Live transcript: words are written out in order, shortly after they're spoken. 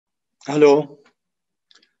Hello,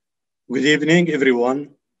 good evening, everyone.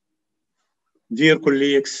 Dear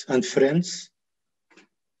colleagues and friends,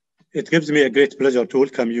 it gives me a great pleasure to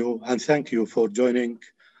welcome you and thank you for joining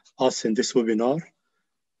us in this webinar.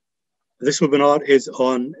 This webinar is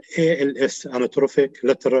on ALS, amyotrophic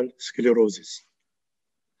lateral sclerosis.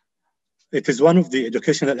 It is one of the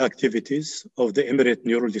educational activities of the Emirate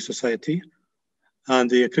Neurology Society, and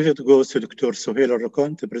the credit goes to Dr. Sohail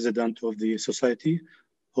Al-Rakon, the president of the society,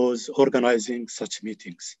 who's organizing such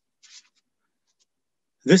meetings.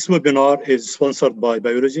 This webinar is sponsored by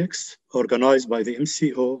Biologics, organized by the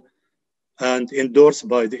MCO, and endorsed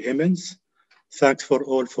by the EMINS. Thanks for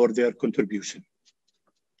all for their contribution.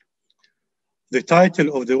 The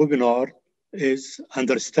title of the webinar is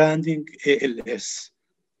Understanding ALS,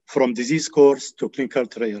 from Disease Course to Clinical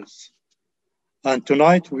Trials. And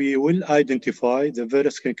tonight we will identify the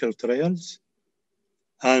various clinical trials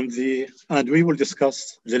and we will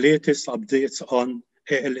discuss the latest updates on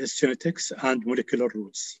ALS genetics and molecular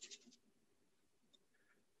roots.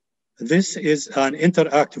 This is an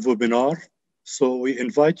interactive webinar, so we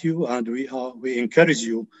invite you and we encourage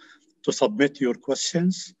you to submit your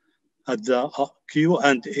questions at the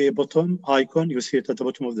Q&A button icon. You see it at the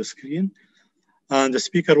bottom of the screen, and the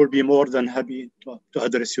speaker will be more than happy to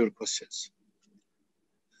address your questions.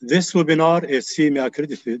 This webinar is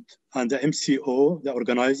CME-accredited, and the MCO, the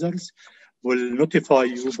organizers, will notify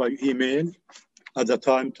you by email at the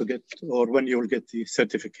time to get, or when you will get the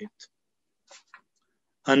certificate.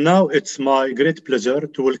 And now it's my great pleasure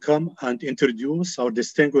to welcome and introduce our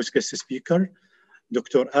distinguished guest speaker,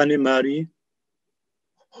 Dr. Anne-Marie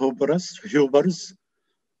Hubers.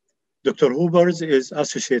 Dr. Hubers is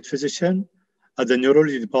Associate Physician at the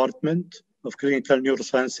Neurology Department of Clinical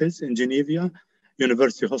Neurosciences in Geneva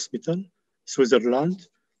University Hospital, Switzerland.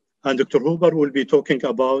 And Dr. Huber will be talking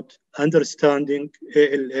about understanding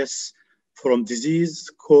ALS from disease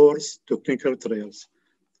course to clinical trials.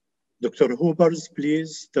 Dr. Hubers,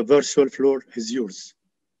 please, the virtual floor is yours.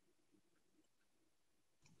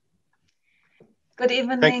 Good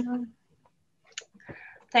evening.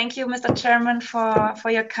 Thank you, Mr. Chairman,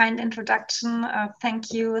 for your kind introduction. Thanks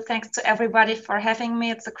to everybody for having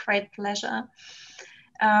me. It's a great pleasure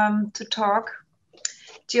to talk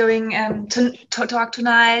talk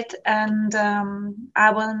tonight, and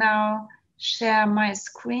I will now share my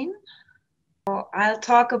screen. So I'll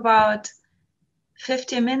talk about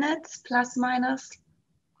 50 minutes plus minus,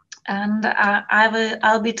 and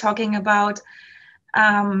I'll be talking about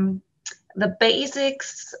the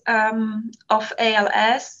basics of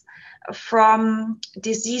ALS from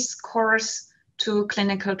disease course to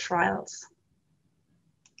clinical trials.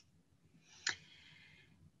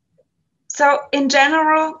 So in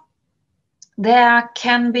general, there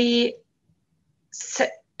can be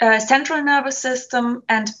central nervous system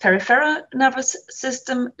and peripheral nervous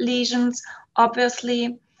system lesions.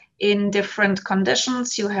 Obviously, in different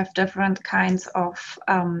conditions, you have different kinds of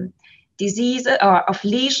disease or of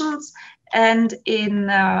lesions. And in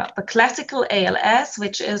the classical ALS,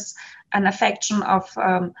 which is an affection of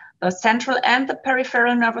the central and the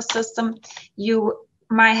peripheral nervous system, you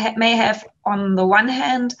may have, on the one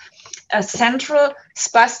hand, a central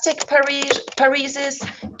spastic paresis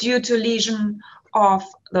due to lesion of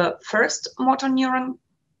the first motor neuron,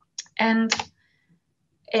 and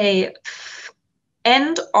a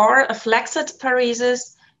end or a flexed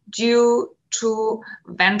paresis due to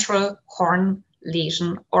ventral horn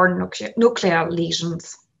lesion or nuclear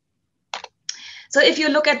lesions. So if you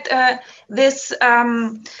look at this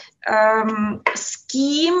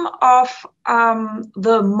scheme of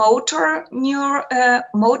the motor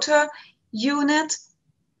unit,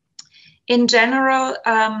 in general,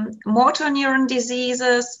 motor neuron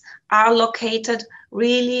diseases are located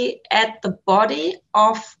really at the body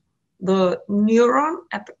of the neuron,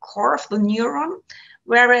 at the core of the neuron,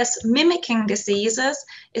 whereas mimicking diseases,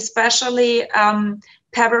 especially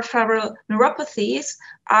peripheral neuropathies,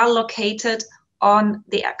 are located on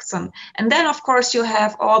the axon. And then, of course, you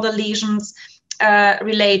have all the lesions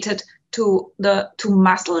related to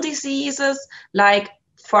muscle diseases, like,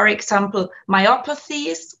 for example,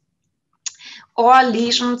 myopathies, or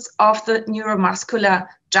lesions of the neuromuscular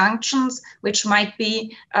junctions, which might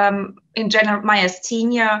be, in general,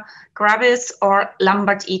 myasthenia gravis or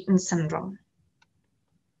Lambert-Eaton syndrome.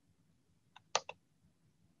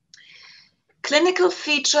 Clinical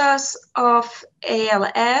features of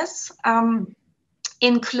ALS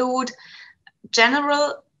include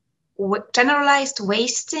generalized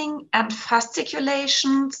wasting and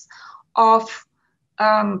fasciculations of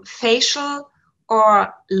facial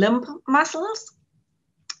or limb muscles,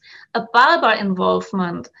 a bulbar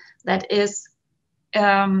involvement that is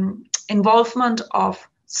involvement of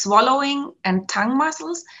swallowing and tongue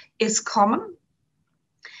muscles is common.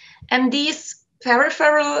 And these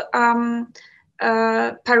peripheral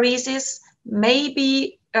paresis may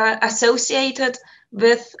be associated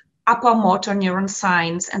with upper motor neuron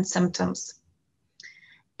signs and symptoms.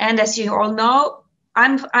 And as you all know,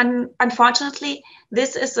 unfortunately,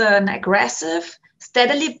 this is an aggressive,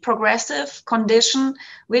 steadily progressive condition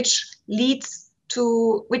which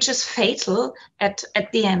is fatal at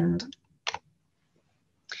the end.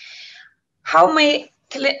 How may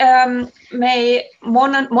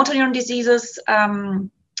motor neuron diseases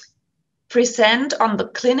present on the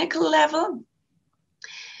clinical level?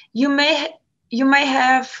 You may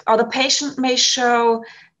have, or the patient may show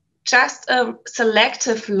just a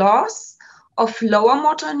selective loss of lower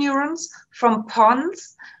motor neurons from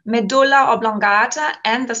pons, medulla oblongata,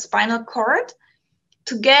 and the spinal cord,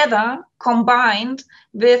 together combined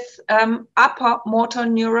with upper motor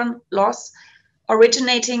neuron loss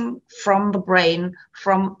originating from the brain,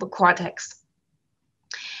 from the cortex.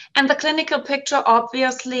 And the clinical picture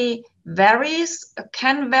obviously varies,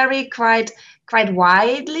 can vary quite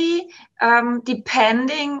widely,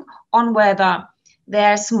 depending on whether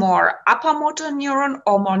there's more upper motor neuron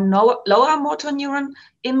or more lower motor neuron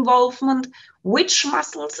involvement, which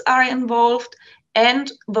muscles are involved,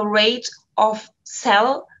 and the rate of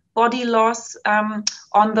cell body loss on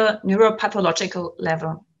the neuropathological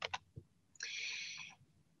level.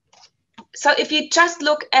 So if you just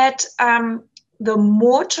look at the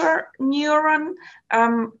motor neuron,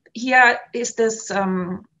 here is this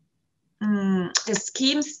the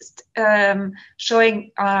schemes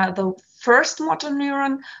showing the first motor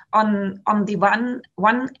neuron on the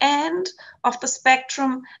one end of the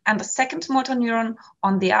spectrum, and the second motor neuron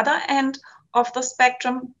on the other end of the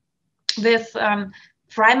spectrum, with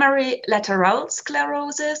primary lateral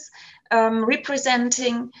sclerosis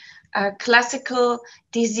representing classical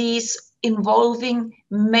disease involving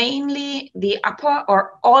mainly the upper,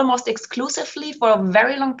 or almost exclusively for a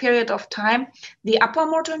very long period of time, the upper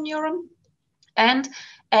motor neuron, and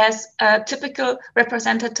as a typical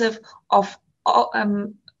representative of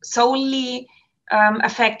solely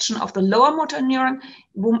affection of the lower motor neuron,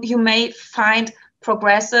 you may find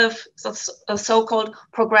progressive, so-called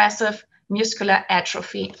progressive muscular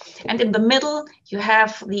atrophy. And in the middle, you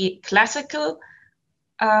have the classical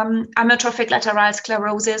amyotrophic lateral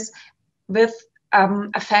sclerosis with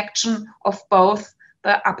affection of both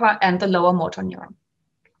the upper and the lower motor neuron.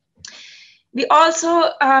 We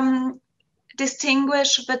also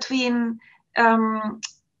distinguish between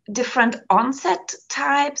different onset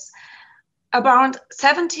types. Around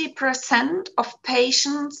 70% of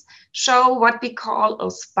patients show what we call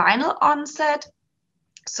a spinal onset.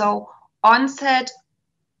 So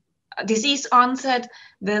disease onset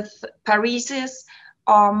with paresis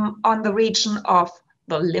on the region of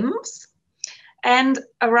the limbs. And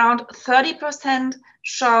around 30%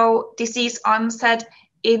 show disease onset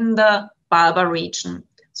in the bulbar region.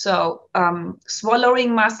 So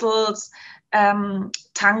swallowing muscles, tongue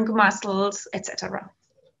muscles, etc.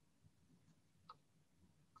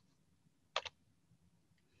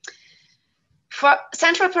 For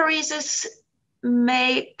central paresis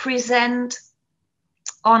may present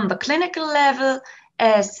on the clinical level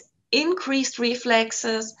as increased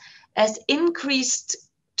reflexes, as increased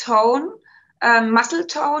tone, muscle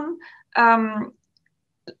tone,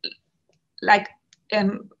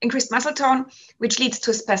 increased muscle tone, which leads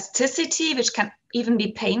to spasticity, which can even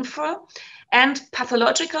be painful, and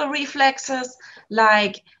pathological reflexes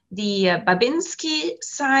like the Babinski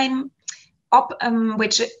sign,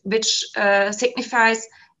 which signifies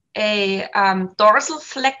a dorsal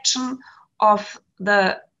flexion of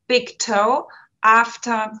the big toe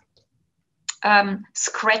after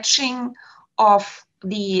scratching of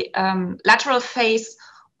the lateral face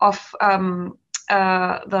of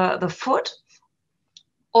the foot,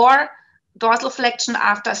 or dorsal flexion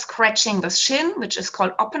after scratching the shin, which is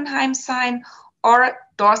called Oppenheim sign, or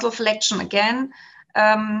dorsal flexion again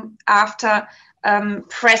after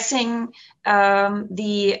pressing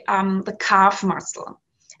the calf muscle.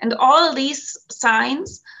 And all these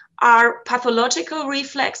signs are pathological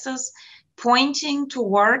reflexes pointing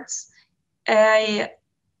towards a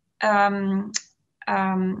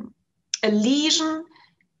lesion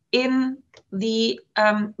in the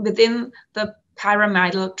within the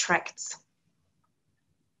pyramidal tracts.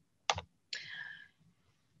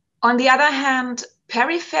 On the other hand,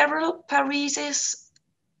 peripheral paresis,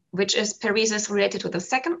 which is paresis related to the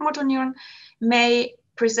second motor neuron, may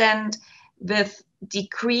present with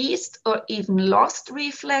decreased or even lost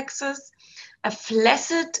reflexes, a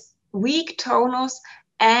flaccid, weak tonus,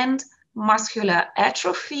 and muscular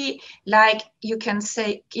atrophy, like you can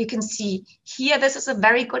see here. This is a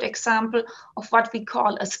very good example of what we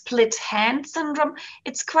call a split hand syndrome.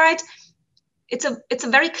 It's a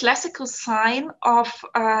very classical sign of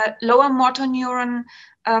lower motor neuron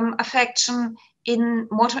affection in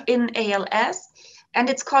ALS, and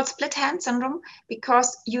it's called split hand syndrome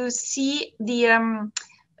because you see the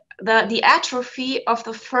atrophy of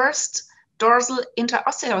the first dorsal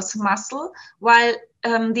interosseous muscle, while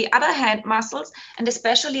the other hand muscles, and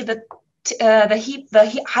especially the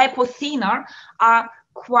hypothenar, are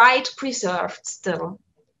quite preserved still.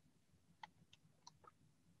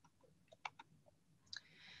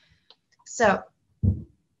 So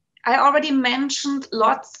I already mentioned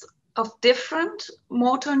lots of different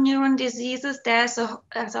motor neuron diseases. There's a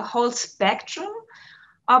whole spectrum,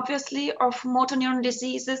 obviously, of motor neuron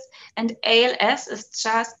diseases, and ALS is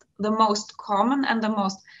just the most common and the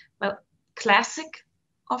most classic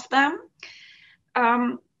of them.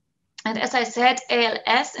 And as I said,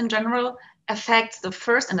 ALS in general affects the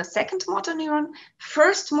first and the second motor neuron.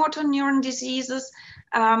 First motor neuron diseases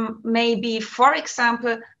may be, for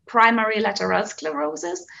example, primary lateral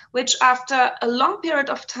sclerosis, which after a long period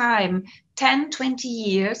of time, 10, 20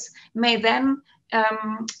 years, may then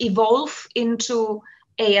evolve into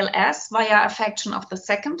ALS via affection of the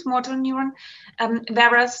second motor neuron,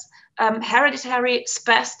 whereas hereditary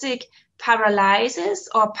spastic paralysis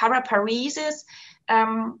or paraparesis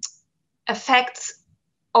affects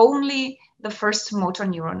only the first motor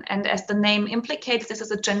neuron. And as the name implicates, this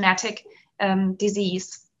is a genetic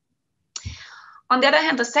disease. On the other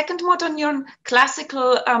hand, the second motor neuron,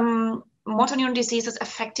 classical motor neuron diseases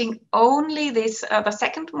affecting only this, the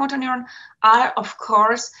second motor neuron, are of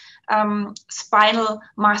course spinal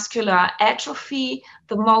muscular atrophy,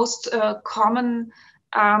 the most common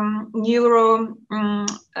motor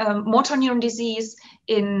neuron disease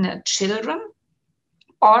in children,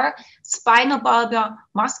 or spinal bulbar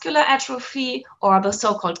muscular atrophy, or the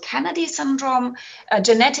so-called Kennedy syndrome, a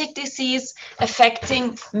genetic disease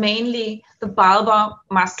affecting mainly the bulbar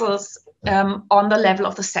muscles on the level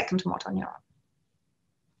of the second motor neuron.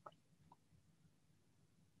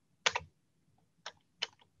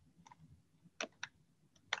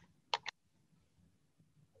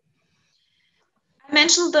 I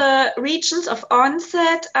mentioned the regions of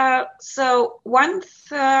onset. So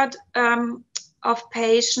 1/3 of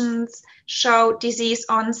patients show disease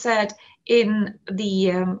onset in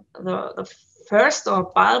the first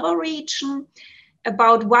or bulbar region,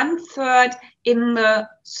 about 1/3 in the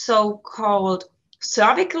so-called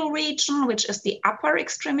cervical region, which is the upper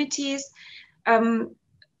extremities,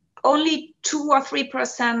 only 2 or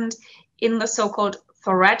 3% in the so-called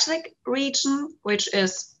thoracic region, which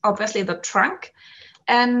is obviously the trunk,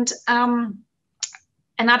 and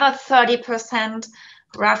another 30%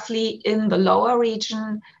 roughly in the lower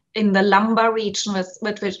region, in the lumbar region,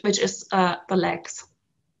 which is the legs.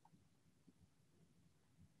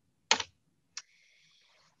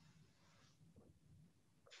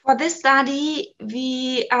 For this study,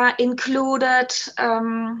 we included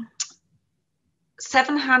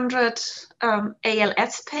 700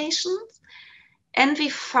 ALS patients, and we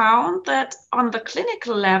found that on the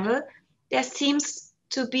clinical level, there seems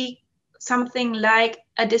to be something like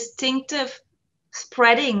a distinctive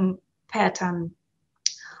spreading pattern,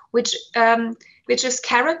 which is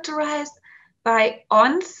characterized by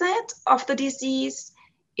onset of the disease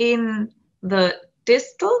in the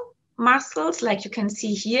distal muscles, like you can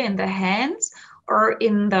see here in the hands or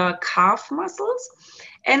in the calf muscles,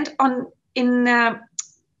 and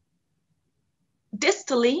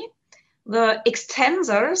distally, the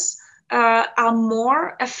extensors are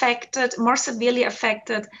more severely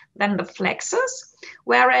affected than the flexors,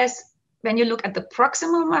 whereas when you look at the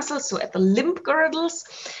proximal muscles, so at the limb girdles,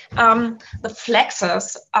 the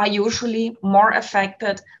flexors are usually more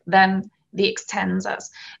affected than the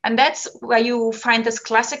extensors. And that's where you find this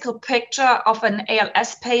classical picture of an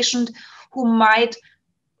ALS patient who might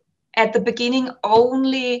at the beginning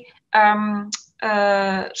only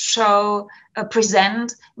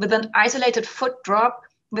present with an isolated foot drop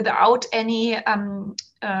without any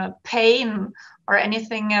pain or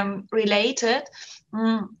anything related.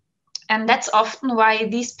 And that's often why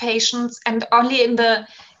these patients, and only in the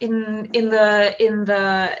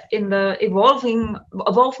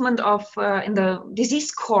evolvement of in the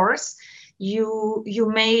disease course,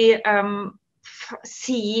 you may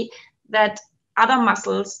see that other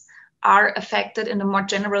muscles are affected in a more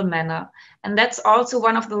general manner. And that's also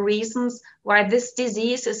one of the reasons why this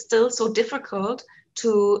disease is still so difficult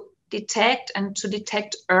to detect and to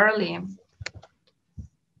detect early.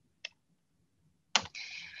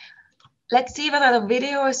 Let's see whether the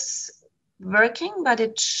video is working, but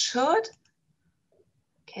it should.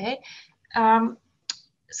 Okay.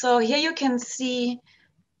 So here you can see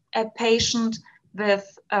a patient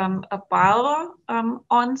with a bulbar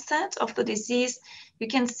onset of the disease. You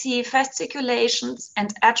can see fasciculations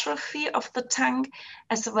and atrophy of the tongue,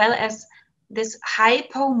 as well as this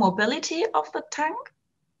hypomobility of the tongue.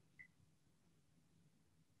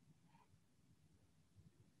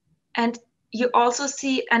 And you also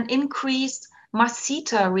see an increased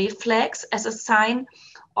masseter reflex as a sign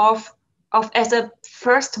as a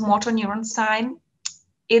first motor neuron sign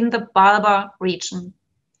in the bulbar region.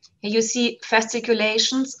 Here you see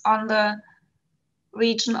fasciculations on the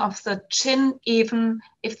region of the chin, even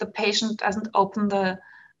if the patient doesn't open the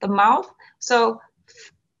mouth. So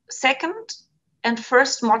second and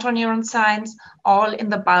first motor neuron signs all in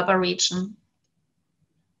the bulbar region.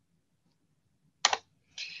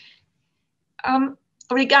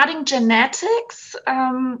 Regarding genetics,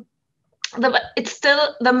 it's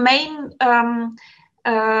still the main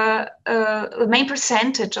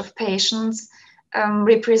percentage of patients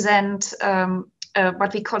represent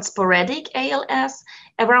what we call sporadic ALS.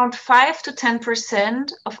 Around 5 to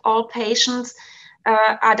 10% of all patients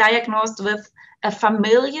are diagnosed with a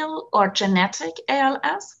familial or genetic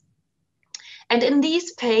ALS. And in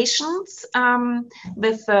these patients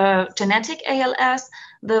with genetic ALS,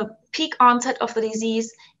 the peak onset of the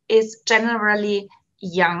disease is generally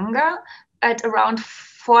younger, at around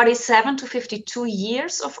 47 to 52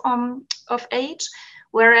 years of age,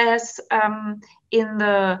 whereas in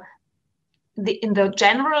the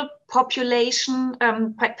general population,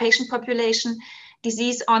 patient population,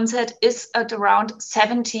 disease onset is at around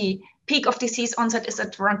 70. Peak of disease onset is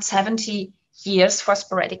at around 70 years for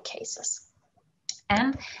sporadic cases.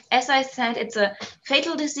 And as I said, it's a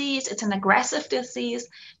fatal disease, it's an aggressive disease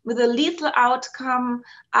with a lethal outcome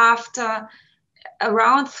after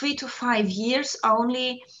around 3 to 5 years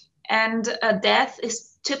only, and death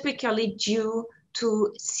is typically due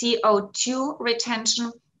to CO2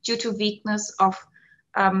 retention due to weakness of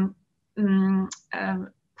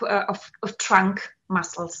trunk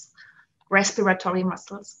muscles, respiratory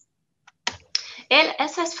muscles.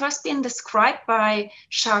 ALS has first been described by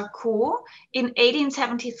Charcot in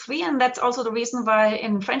 1873, and that's also the reason why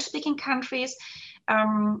in French-speaking countries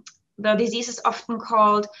the disease is often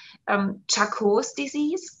called Charcot's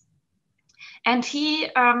disease. And he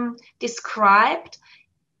described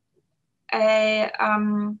a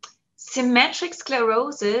symmetric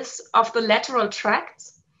sclerosis of the lateral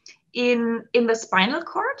tracts in the spinal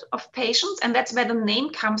cord of patients, and that's where the name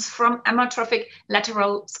comes from, amyotrophic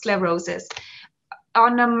lateral sclerosis.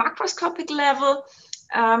 On a macroscopic level,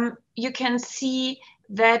 you can see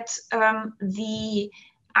that the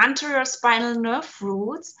anterior spinal nerve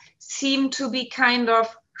roots seem to be kind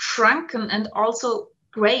of shrunken and also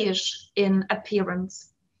grayish in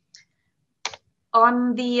appearance.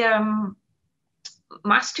 On the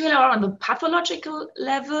muscular, on the pathological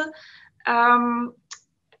level,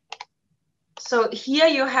 so here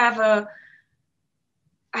you have a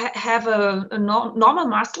normal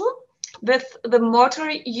muscle with the motor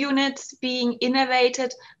units being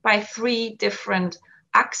innervated by 3 different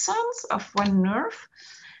axons of one nerve.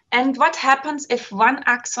 And what happens if one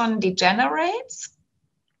axon degenerates?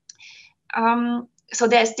 So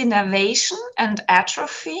there's denervation and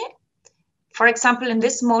atrophy, for example, in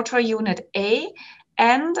this motor unit A,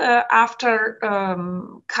 and after a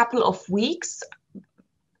couple of weeks,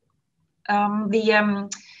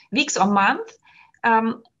 weeks or month,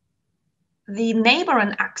 the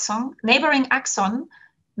neighboring axon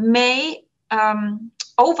may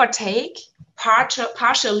overtake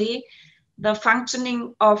partially the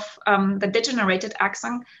functioning of the degenerated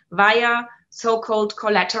axon via so-called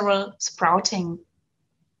collateral sprouting.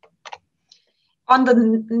 On the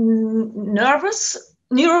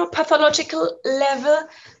neuropathological level,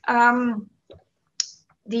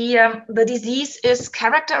 the disease is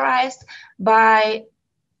characterized by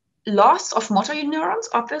loss of motor neurons,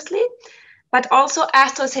 obviously, but also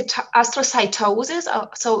astrocytosis,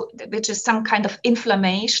 which is some kind of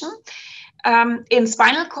inflammation in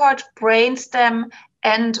spinal cord, brainstem,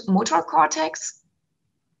 and motor cortex.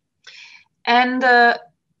 And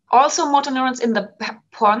also motor neurons in the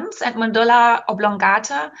pons and medulla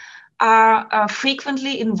oblongata are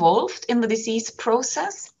frequently involved in the disease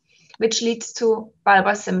process, which leads to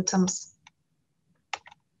bulbar symptoms.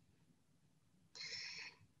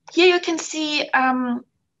 Here you can see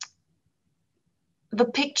the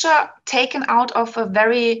picture taken out of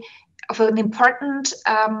an important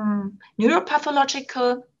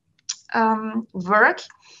neuropathological work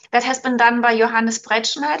that has been done by Johannes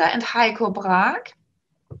Brettschneider and Heiko Brag.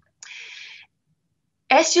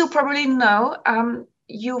 as you probably know,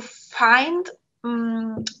 you find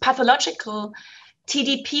pathological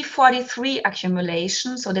TDP43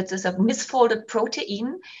 accumulation, so that is a misfolded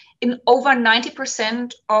protein, in over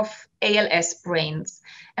 90% of ALS brains.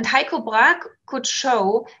 And Heiko Braak could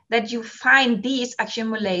show that you find these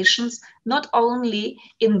accumulations not only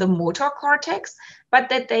in the motor cortex, but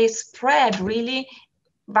that they spread really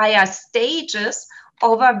via stages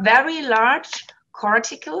over very large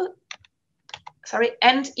cortical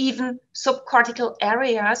and even subcortical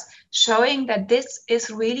areas, showing that this is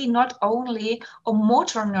really not only a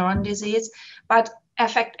motor neuron disease, but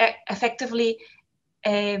effectively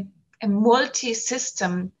a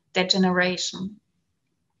multi-system degeneration.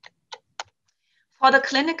 For the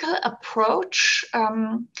clinical approach,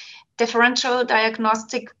 differential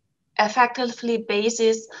diagnostic effectively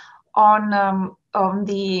bases on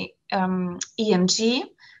the EMG,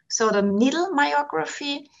 so the needle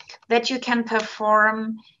myography that you can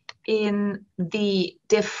perform in the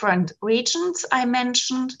different regions I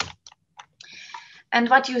mentioned. And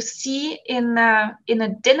what you see in a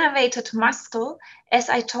denervated muscle, as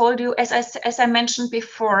I told you, as I mentioned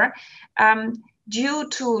before, due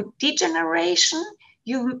to degeneration,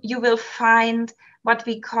 you will find what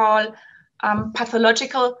we call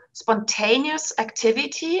pathological spontaneous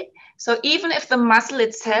activity. So even if the muscle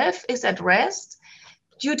itself is at rest,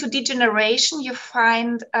 due to degeneration, you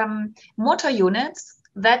find motor units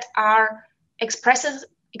that are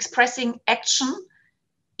expressing action,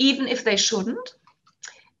 even if they shouldn't.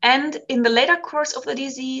 And in the later course of the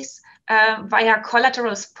disease, via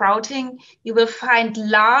collateral sprouting, you will find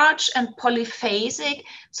large and polyphasic,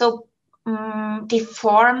 so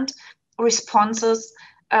deformed responses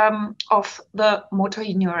of the motor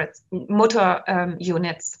units.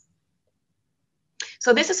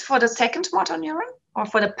 So this is for the second motor neuron, or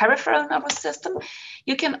for the peripheral nervous system.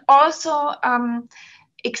 You can also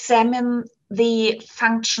examine the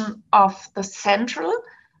function of the central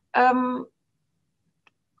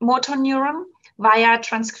motor neuron via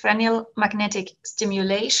transcranial magnetic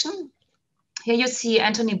stimulation. Here you see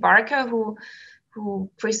Anthony Barker, who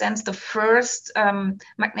presents the first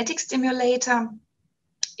magnetic stimulator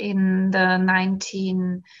in the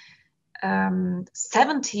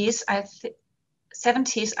 1970s,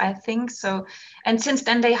 I think so. And since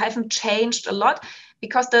then they haven't changed a lot,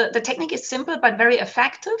 because the technique is simple but very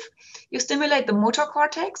effective. You stimulate the motor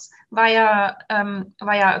cortex via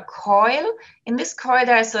a coil. In this coil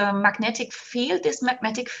there's a magnetic field. This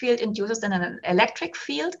magnetic field induces then an electric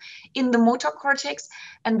field in the motor cortex,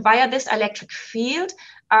 and via this electric field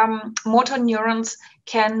motor neurons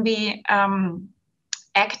can be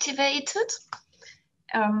activated,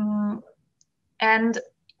 and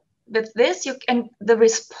with this the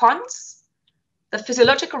response, the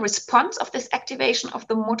physiological response of this activation of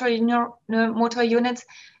the motor units,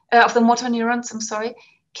 of the motor neurons,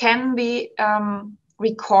 can be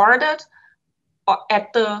recorded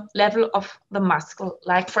at the level of the muscle,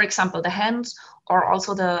 like for example the hands or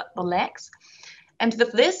also the legs. And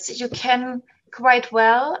with this you can quite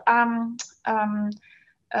well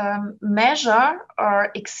measure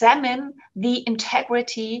or examine the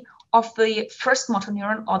integrity of the first motor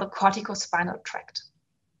neuron or the corticospinal tract.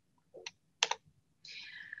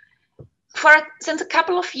 Since a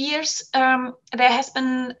couple of years, there has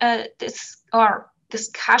been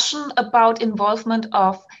discussion about involvement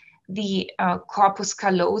of the corpus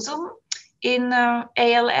callosum in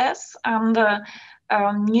ALS, and the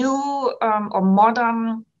new or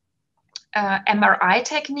modern MRI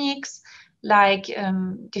techniques like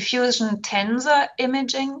diffusion tensor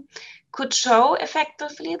imaging could show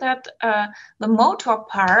effectively that the motor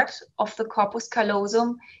part of the corpus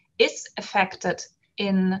callosum is affected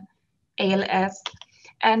in ALS.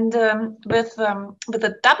 And with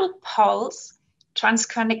a double pulse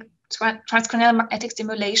transcranial magnetic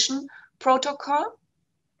stimulation protocol,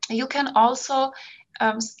 you can also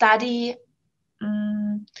study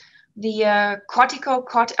the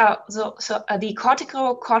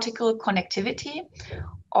cortico-cortical connectivity,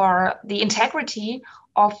 or the integrity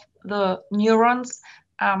of the neurons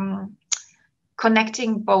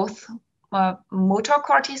connecting both motor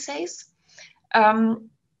cortices.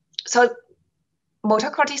 So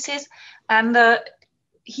motor cortices, and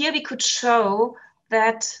here we could show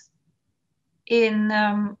that in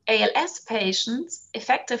ALS patients,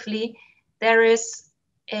 effectively, there is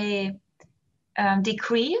a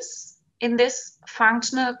decrease in this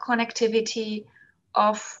functional connectivity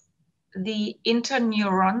of the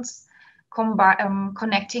interneurons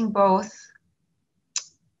connecting both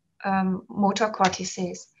motor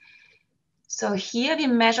cortices. So here we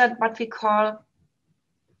measured what we call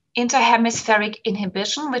interhemispheric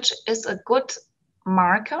inhibition, which is a good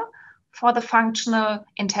marker for the functional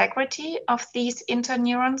integrity of these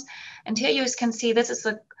interneurons. And here you can see this is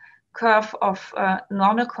a curve of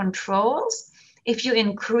normal controls. If you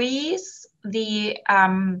increase the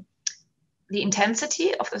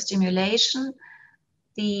intensity of the stimulation,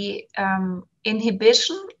 the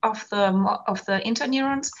inhibition of the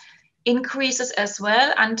interneurons increases as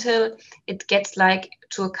well until it gets like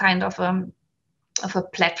to a kind of a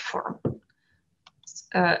platform,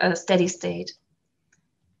 a steady state.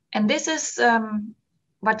 And this is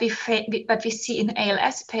what we see in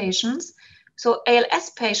ALS patients. So ALS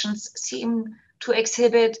patients seem to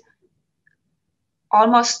exhibit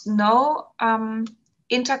almost no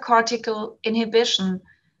intercortical inhibition,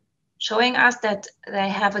 showing us that they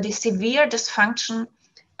have a severe dysfunction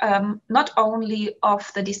not only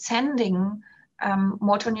of the descending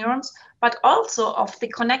motor neurons, but also of the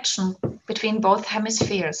connection between both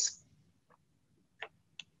hemispheres.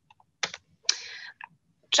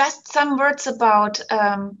 Just some words about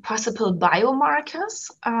possible biomarkers.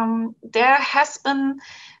 There has been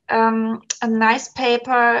a nice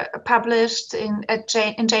paper published in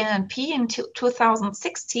JNP in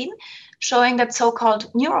 2016 showing that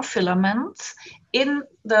so-called neurofilaments in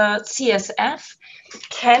the CSF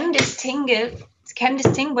can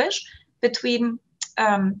distinguish between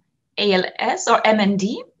ALS or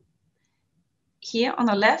MND here on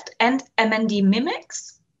the left and MND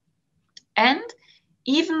mimics, and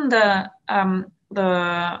even the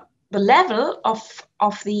level of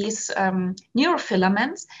these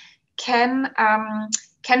neurofilaments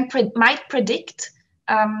might predict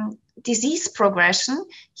disease progression.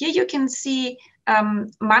 Here you can see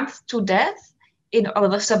month to death or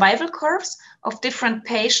the survival curves of different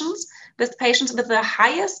patients with the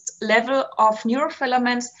highest level of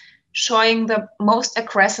neurofilaments showing the most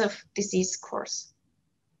aggressive disease course.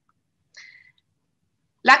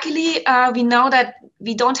 Luckily, we know that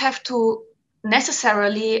we don't have to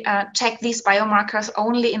necessarily check these biomarkers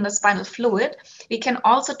only in the spinal fluid. We can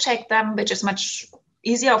also check them, which is much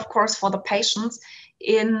easier, of course, for the patients,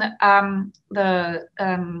 in the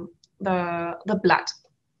blood.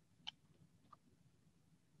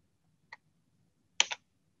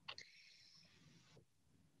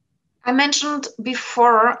 I mentioned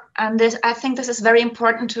before, and I think this is very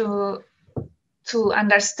important to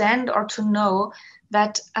understand or to know,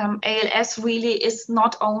 that ALS really is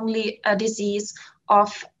not only a disease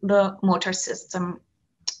of the motor system.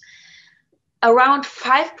 Around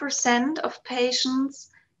 5% of patients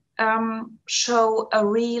show a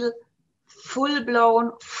real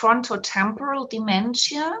full-blown frontotemporal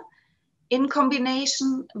dementia in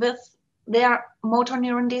combination with their motor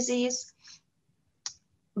neuron disease.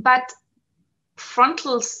 But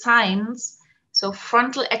frontal signs, so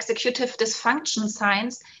frontal executive dysfunction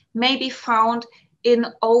signs, may be found in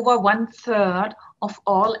over 1/3 of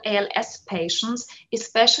all ALS patients,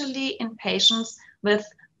 especially in patients with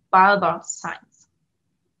bulbar signs.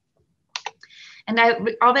 And I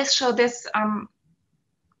always show this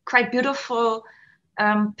quite beautiful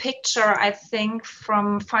picture, I think,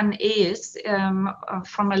 from Van Ees,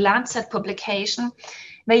 from a Lancet publication,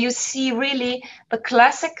 where you see really the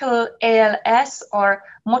classical ALS or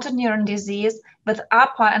motor neuron disease with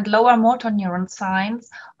upper and lower motor neuron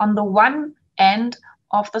signs on the one end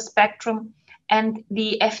of the spectrum, and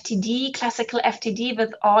the FTD, classical FTD,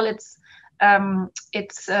 with all its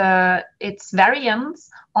variants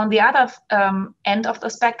on the other end of the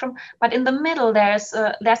spectrum. But in the middle, there's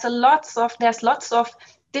lots of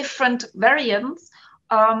different variants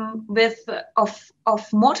of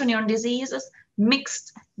motor neuron diseases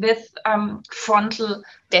mixed with frontal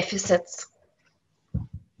deficits.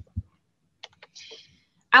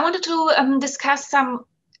 I wanted to discuss some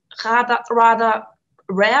rather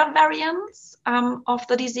rare variants of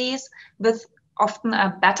the disease with often a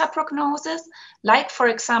better prognosis, like, for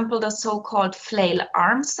example, the so-called flail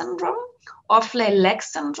arm syndrome or flail leg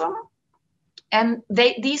syndrome. And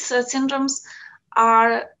these syndromes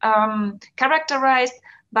are characterized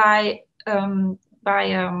by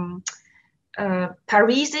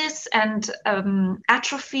paresis and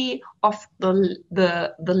atrophy of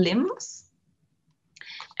the limbs.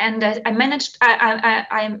 And I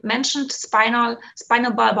mentioned spinal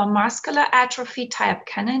bulbar muscular atrophy type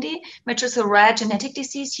Kennedy, which is a rare genetic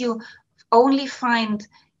disease you only find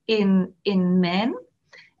in men.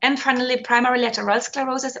 And finally, primary lateral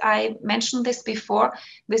sclerosis. I mentioned this before.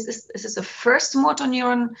 This is a first motor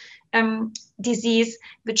neuron disease,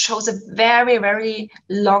 which shows a very, very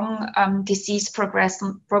long disease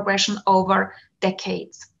progression over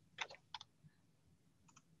decades.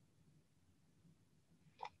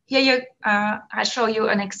 Here I show you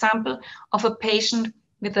an example of a patient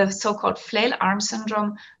with the so-called flail arm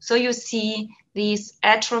syndrome. So you see these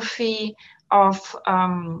atrophy of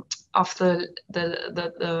the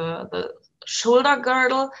shoulder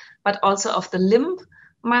girdle, but also of the limb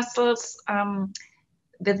muscles,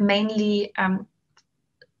 with mainly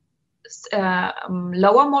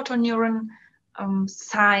lower motor neuron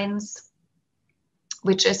signs,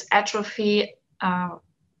 which is atrophy,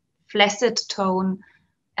 flaccid tone,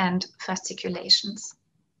 and fasciculations.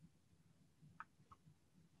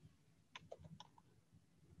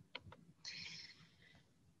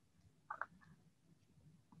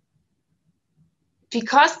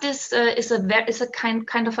 Because this is a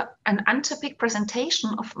kind of an atypic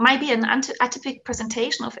presentation of, maybe an atypic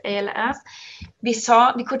presentation of ALS, we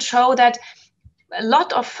could show that a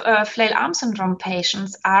lot of flail arm syndrome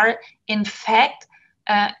patients are in fact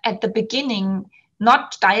at the beginning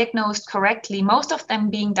not diagnosed correctly, most of them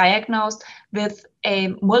being diagnosed with a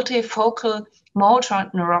multifocal motor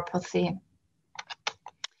neuropathy.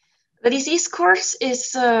 The disease course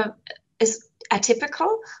is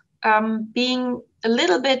atypical, being a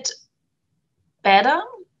little bit better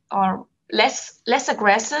or less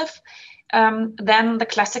aggressive than the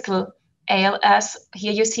classical ALS.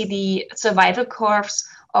 Here you see the survival curves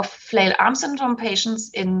of flail arm syndrome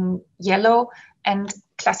patients in yellow and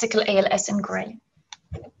classical ALS in gray.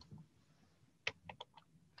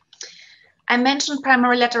 I mentioned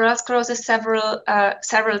primary lateral sclerosis several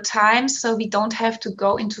times, so we don't have to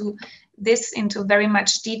go into this into very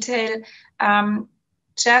much detail.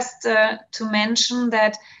 Just to mention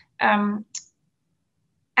that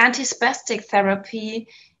antispastic therapy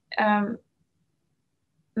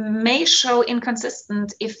may show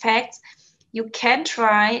inconsistent effects. You can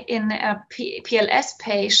try in PLS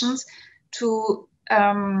patients to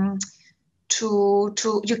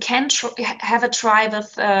you can have a try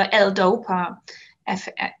with L-DOPA.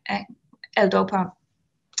 L-DOPA.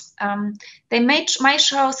 They might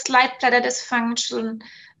show slight bladder dysfunction,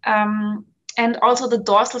 and also the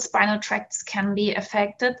dorsal spinal tracts can be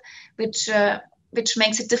affected, which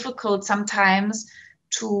makes it difficult sometimes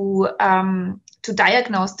to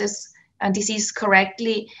diagnose this disease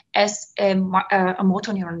correctly as a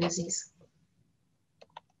motor neuron disease.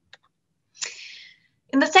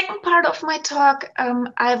 In the second part of my talk,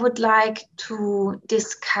 I would like to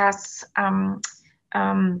discuss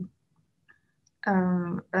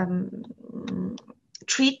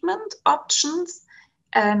treatment options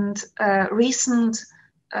and recent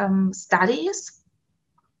studies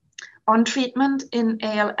on treatment in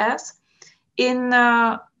ALS. In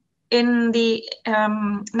the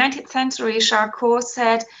 19th century, Charcot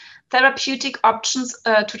said therapeutic options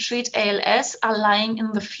to treat ALS are lying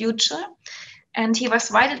in the future. And he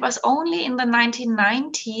was right. It was only in the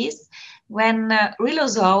 1990s when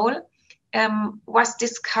riluzole was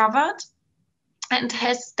discovered, and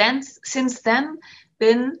has since then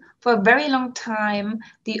been for a very long time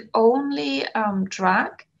the only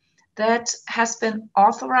drug that has been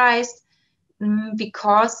authorized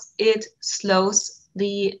because it slows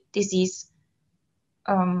the disease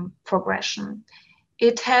progression.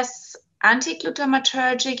 It has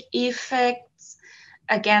anti-glutamatergic effects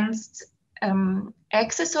against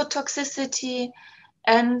exotoxicity,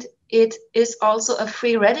 and it is also a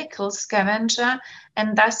free radical scavenger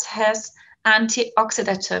and thus has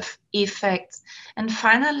antioxidative effects. And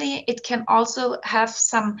finally, it can also have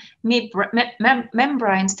some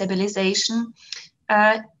membrane stabilization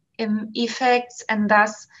effects and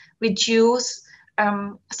thus reduce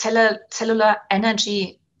cellular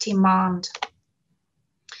energy demand.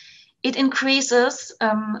 It increases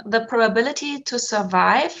the probability to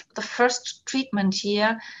survive the first treatment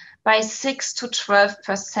year by 6 to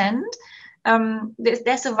 12%.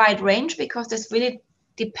 There's a wide range because this really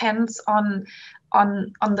depends on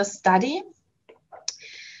the study.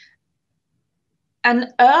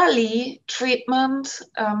 An early treatment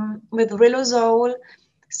with riluzole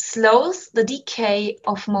slows the decay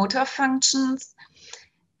of motor functions,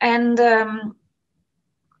 and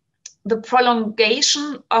the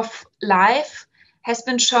prolongation of life has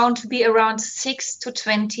been shown to be around 6 to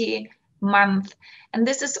 20 months. And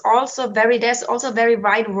this is also there's also a very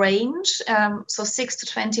wide range. So 6 to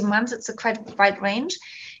 20 months, it's a quite wide range,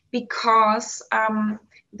 because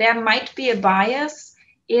there might be a bias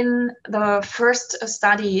in the first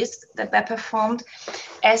studies that were performed,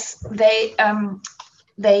 as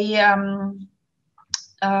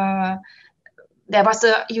there was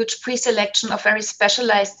a huge pre-selection of very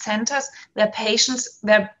specialized centers where patients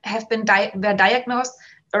were diagnosed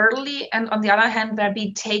early, and on the other hand, were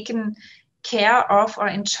being taken care of or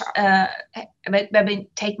were being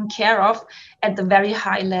taken care of at the very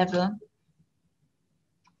high level.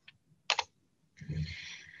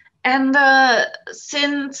 And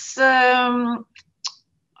since for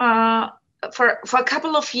a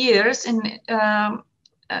couple of years,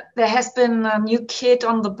 there has been a new kid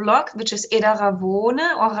on the block, which is edaravone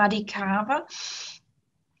or radicava,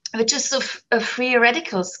 which is a free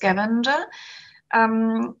radical scavenger.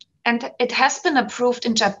 And it has been approved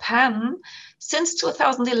in Japan since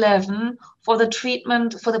 2011 for the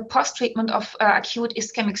treatment, for the post-treatment of acute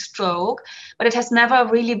ischemic stroke, but it has never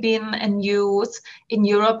really been in use in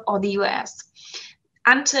Europe or the US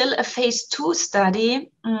until a phase 2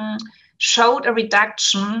 study showed a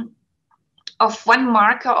reduction of one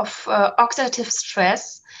marker of oxidative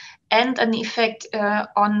stress and an effect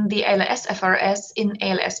on the ALS-FRS in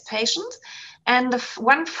ALS patients. And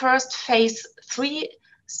one first phase 3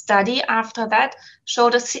 study after that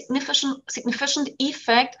showed a significant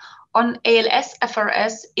effect on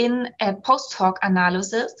ALS-FRS in a post-hoc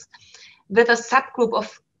analysis with a subgroup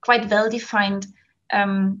of quite well-defined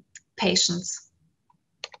patients.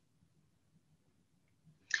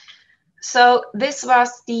 So this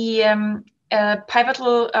was the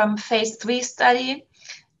pivotal phase 3 study.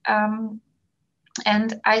 And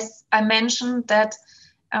I mentioned that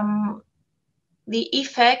the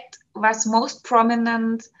effect was most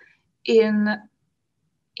prominent in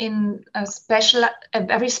a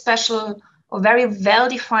very special or very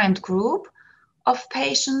well-defined group of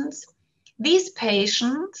patients. These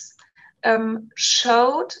patients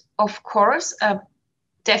showed, of course, a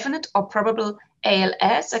definite or probable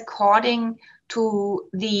ALS according to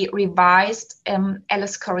the revised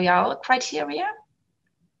Ellis-Corial criteria.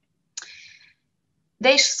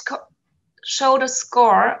 They showed a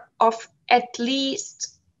score of at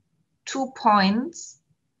least 2 points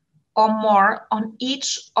or more on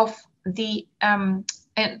each of the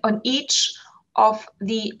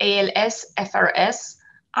ALS-FRS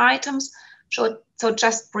items. So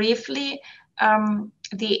just briefly,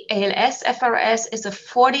 the ALS-FRS is a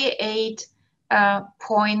 48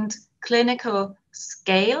 point clinical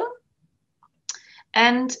scale,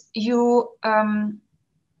 and you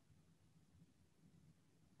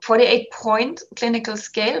 48 point clinical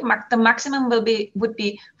scale. The maximum would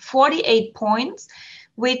be 48 points,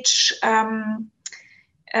 which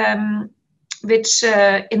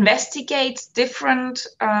investigates different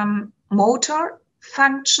motor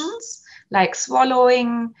functions like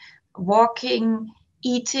swallowing, walking,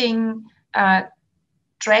 eating,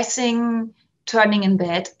 dressing, turning in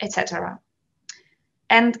bed, etc.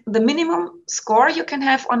 And the minimum score you can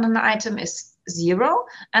have on an item is 0,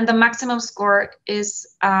 and the maximum score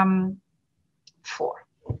is 4.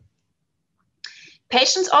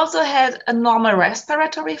 Patients also had a normal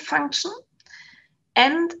respiratory function,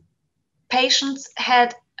 and patients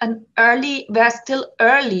had were still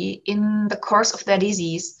early in the course of their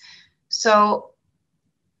disease. So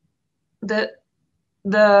the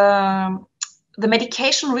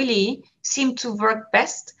medication really seemed to work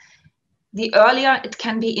best the earlier it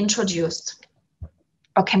can be introduced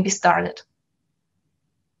or can be started.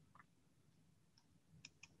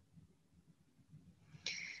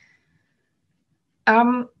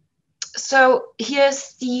 So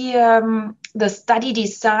here's the study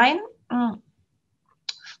design.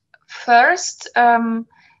 First, randomization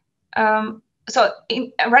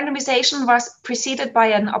was preceded by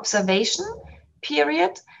an observation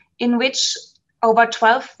period in which over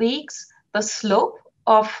 12 weeks the slope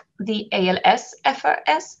of the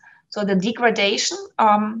ALS-FRS, so the degradation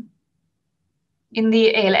in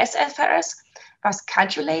the ALS-FRS, was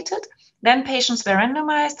calculated. Then patients were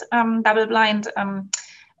randomized, double-blind,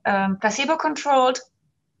 placebo-controlled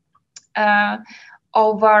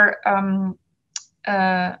over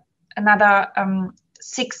another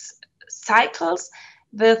 6 cycles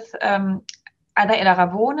with either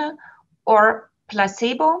edaravone or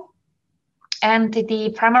placebo. And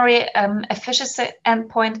the primary efficacy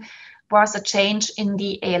endpoint was a change in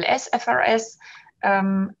the ALS-FRS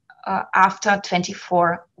after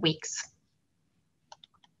 24 weeks.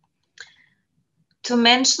 To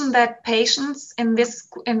mention that patients in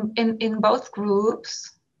both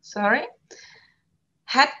groups,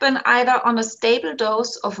 had been either on a stable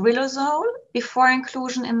dose of riluzole before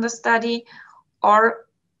inclusion in the study or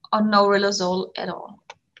on no riluzole at all.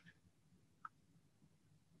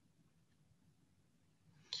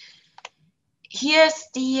 Here's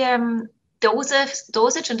the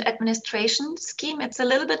dosage and administration scheme. It's a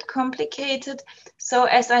little bit complicated. So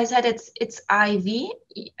as I said, it's IV.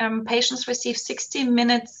 Patients receive 60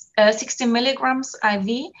 milligrams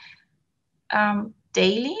IV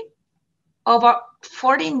daily over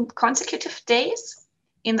 14 consecutive days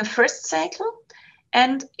in the first cycle,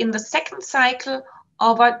 and in the second cycle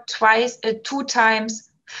over 2 times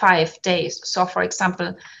 5 days. So for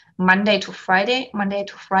example, Monday to Friday,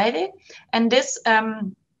 and this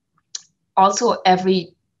also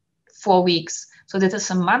every 4 weeks. So this is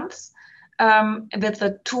a month with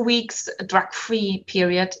a 2 weeks drug-free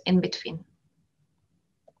period in between.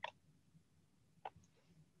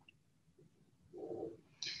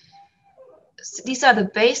 So these are the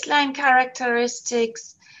baseline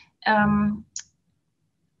characteristics.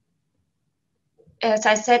 As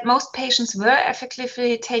I said, most patients were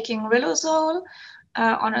effectively taking riluzole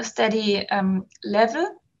on a steady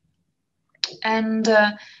level, and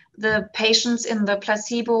the patients in the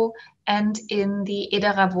placebo and in the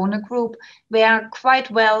edaravone group were quite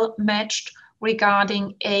well matched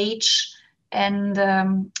regarding age and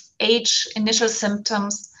initial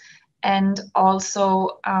symptoms, and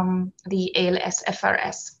also the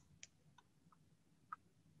ALS-FRS.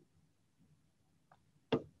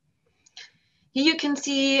 Here you can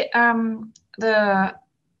see the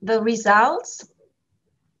results.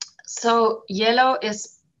 So yellow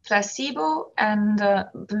is placebo and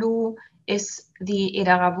blue is the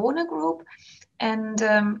edaravone group. And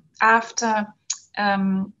after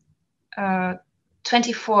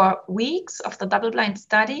 24 weeks of the double-blind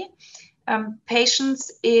study,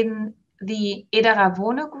 patients in the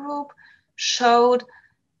edaravone group showed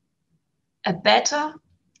a better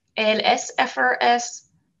ALS-FRS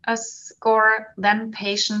score than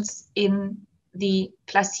patients in the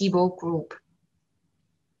placebo group,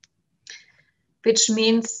 which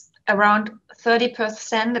means around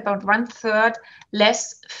 30%, about 1/3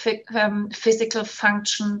 less physical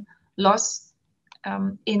function loss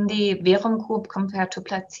in the Verum group compared to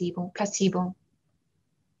placebo.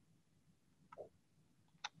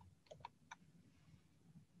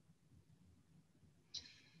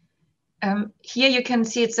 Here you can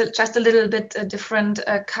see it's just a little bit a different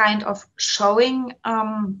kind of showing,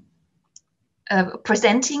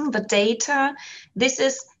 presenting the data. This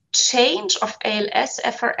is change of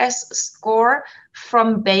ALS-FRS score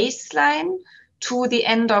from baseline to the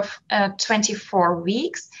end of 24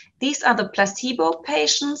 weeks. These are the placebo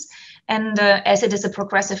patients, and as it is a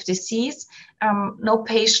progressive disease, no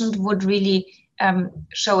patient would really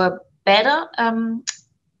show a better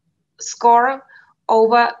score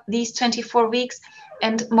over these 24 weeks,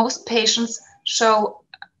 and most patients show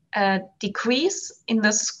a decrease in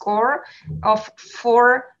the score of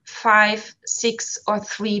 4, 5, 6, or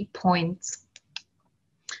 3 points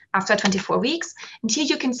after 24 weeks. And here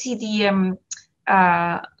you can see the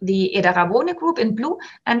edaravone group in blue,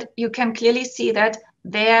 and you can clearly see that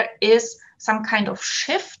there is some kind of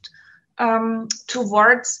shift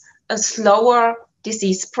towards a slower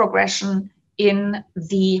disease progression in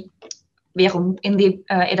the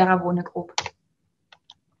edaravone group.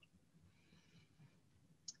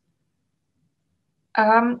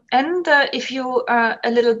 And if you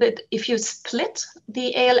if you split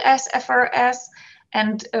the ALS-FRS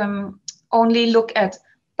and only look at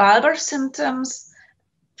bulbar symptoms,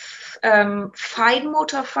 fine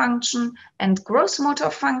motor function, and gross motor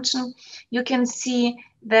function, you can see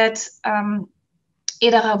that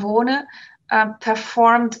edaravone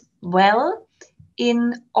performed well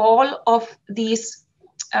in all of these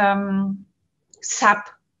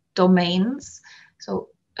subdomains. So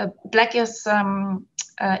black is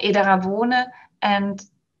edaravone and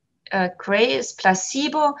gray is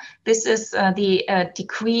placebo. This is the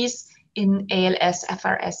decrease in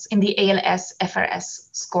ALS-FRS, in the ALS-FRS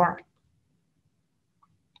score.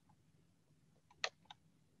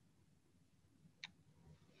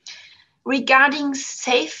 Regarding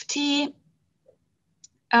safety,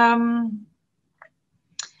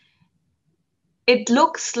 it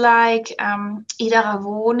looks like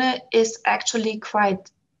edaravone is actually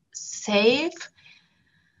quite safe.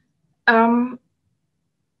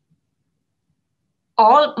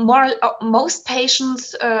 Most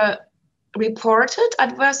patients reported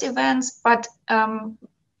adverse events, but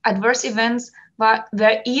adverse events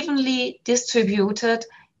were evenly distributed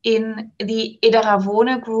in the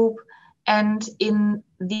edaravone group and in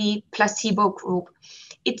the placebo group.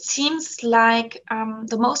 It seems like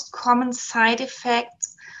the most common side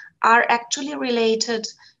effects are actually related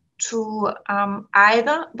to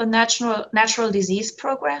either the natural disease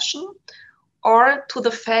progression or to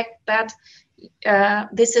the fact that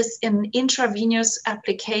this is an intravenous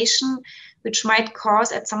application, which might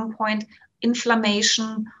cause at some point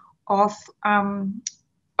inflammation of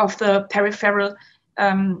the peripheral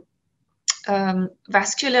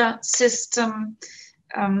vascular system,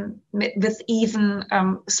 with even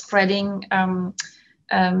spreading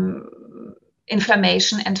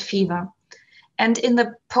inflammation and fever. And in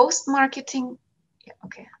the post-marketing, yeah,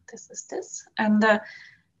 okay, this is this. And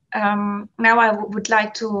now I would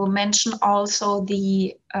like to mention also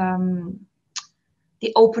the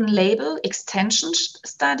open label extension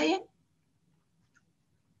study.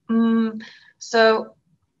 So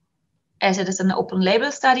as it is an open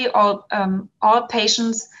label study, all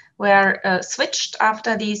patients were switched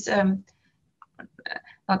after these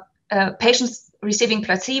patients receiving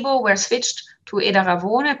placebo were switched to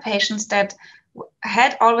edaravone. Patients that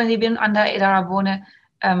had already been under edaravone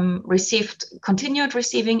continued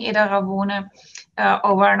receiving edaravone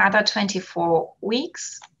over another 24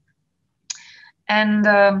 weeks. And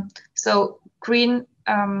so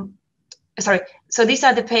these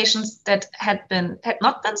are the patients that had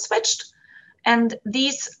not been switched, and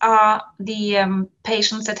these are the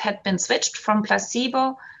patients that had been switched from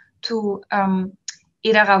placebo to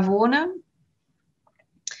edaravone.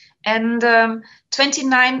 And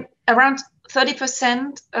around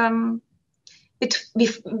 30%,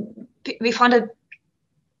 we found a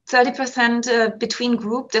 30% between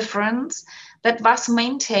group difference that was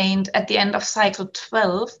maintained at the end of cycle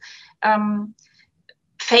 12,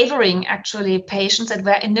 favoring actually patients that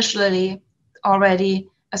were initially already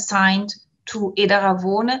assigned to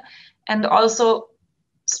edaravone, and also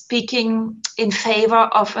speaking in favor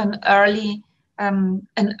of an early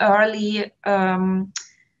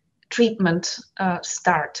treatment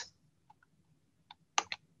start.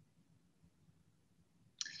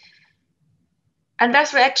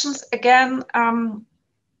 Adverse reactions, again,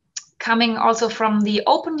 coming also from the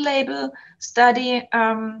open label study.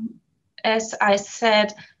 As I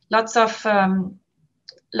said, lots of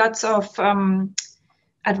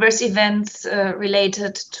adverse events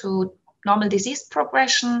related to normal disease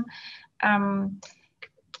progression.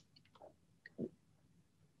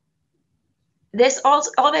 There's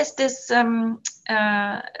also always this, the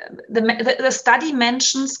study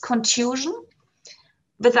mentions contusion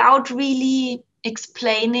without really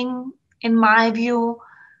explaining, in my view,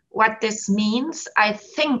 what this means. I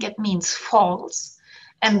think it means falls,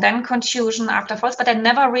 and then contusion after falls, but I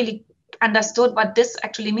never really understood what this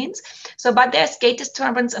actually means. So, but there's gait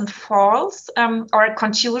disturbance and falls or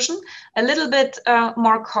contusion, a little bit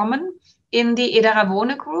more common in the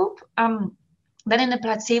edaravone group than in the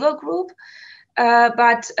placebo group.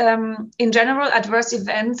 But in general, adverse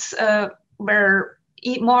events were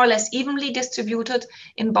more or less evenly distributed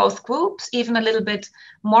in both groups, even a little bit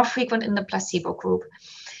more frequent in the placebo group.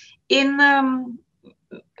 In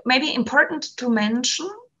maybe important to mention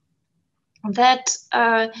that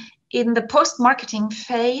in the post-marketing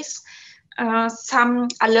phase, some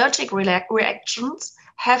allergic reactions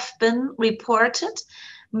have been reported,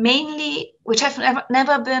 mainly, which have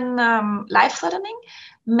never been life-threatening,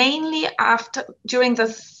 mainly during the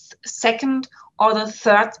second or the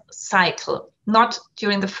third cycle, not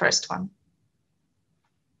during the first one.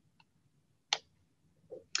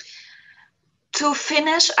 To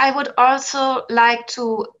finish, I would also like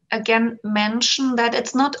to again mention that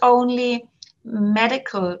it's not only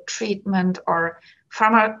medical treatment or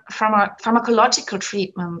pharmacological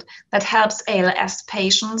treatment that helps ALS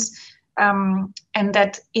patients and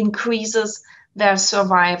that increases their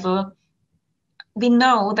survival. We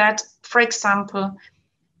know that, for example,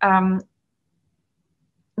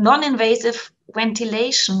 non-invasive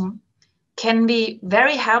ventilation can be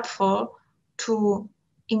very helpful to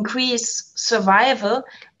increase survival,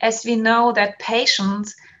 as we know that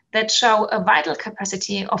patients that show a vital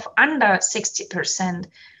capacity of under 60%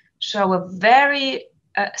 show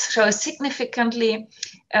a significantly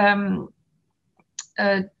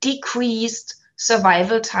decreased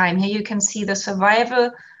survival time. Here you can see the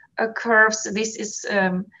survival curves. This is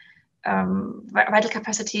vital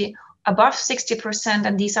capacity above 60%,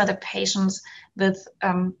 and these are the patients with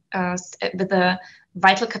a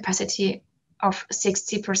vital capacity of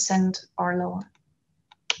 60% or lower.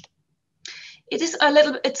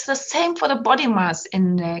 It's the same for the body mass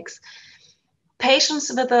index.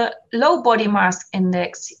 Patients with a low body mass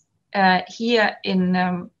index, here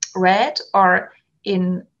in red or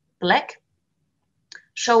in black,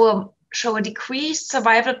 show a decreased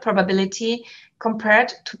survival probability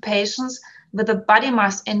compared to patients with a body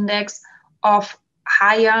mass index of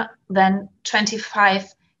higher than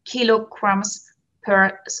 25 kilograms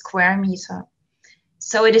per square meter.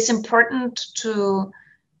 So it is important to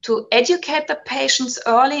educate the patients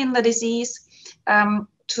early in the disease,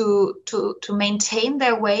 to maintain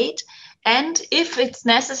their weight, and if it's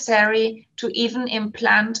necessary, to even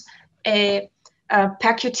implant a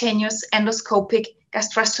percutaneous endoscopic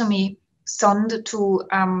gastrostomy sonde to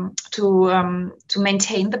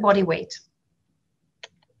maintain the body weight.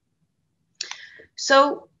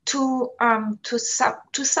 So to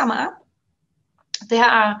sum up, there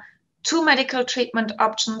are two medical treatment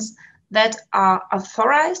options that are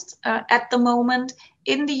authorized at the moment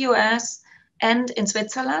in the US and in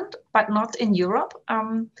Switzerland, but not in Europe,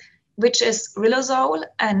 which is riluzole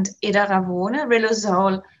and edaravone.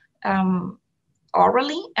 Riluzole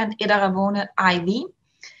orally and edaravone IV.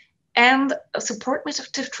 And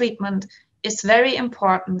supportive treatment is very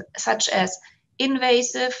important, such as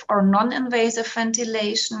invasive or non-invasive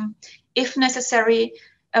ventilation, if necessary,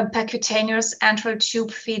 percutaneous antral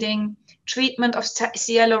tube feeding, treatment of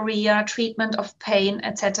sialorrhea, treatment of pain,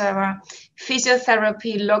 etc.,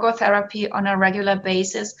 physiotherapy, logotherapy on a regular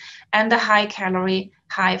basis, and a high-calorie,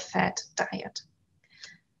 high-fat diet.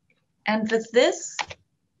 And with this,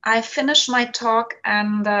 I finish my talk,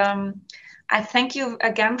 and I thank you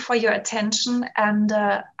again for your attention, and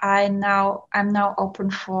I'm now open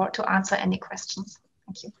to answer any questions.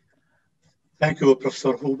 Thank you. Thank you,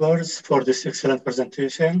 Professor Hubers, for this excellent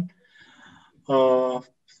presentation.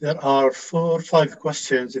 There are 4 or 5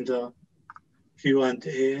 questions in the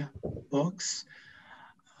Q&A box.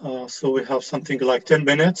 So we have something like 10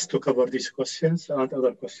 minutes to cover these questions and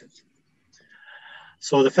other questions.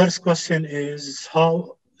 So the first question is,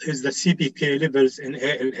 how is the CPK levels in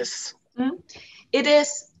ALS?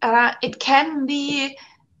 It can be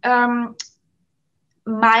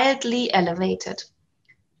mildly elevated.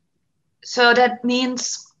 So that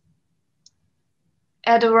means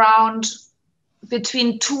at around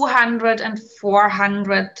between 200 and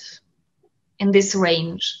 400 in this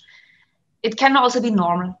range. It can also be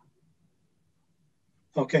normal.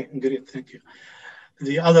 Okay, great, thank you.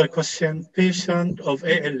 The other question, patient of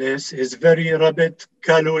ALS is very rapid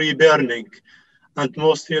calorie burning and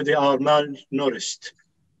mostly they are malnourished.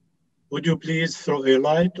 Would you please throw a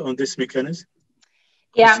light on this mechanism?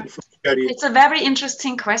 Yeah, it's a very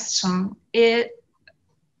interesting question.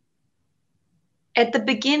 At the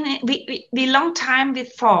beginning, we long time we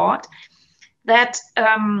thought that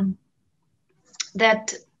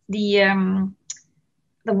that the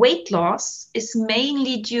weight loss is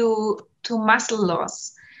mainly due to muscle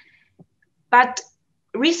loss, but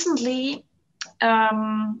recently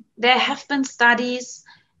there have been studies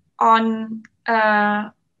on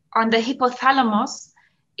the hypothalamus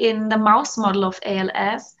in the mouse model of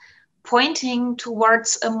ALS, pointing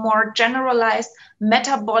towards a more generalized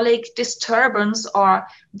metabolic disturbance or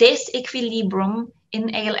disequilibrium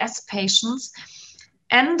in ALS patients.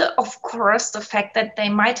 And of course, the fact that they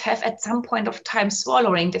might have at some point of time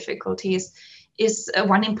swallowing difficulties is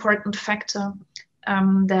one important factor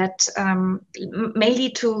that may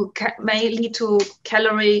lead to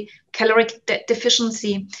caloric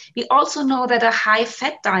deficiency. We also know that a high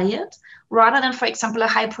fat diet, rather than, for example, a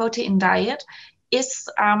high protein diet, is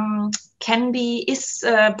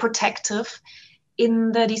protective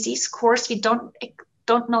in the disease course. We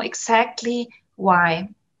don't know exactly why.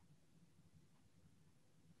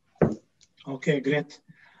 Okay, great.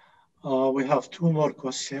 We have 2 more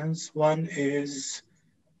questions. One is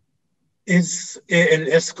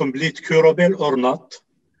ALS complete curable or not?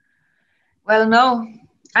 Well, no,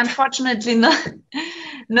 unfortunately, no.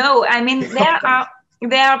 No, I mean, there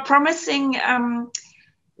are promising,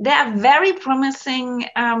 there are very promising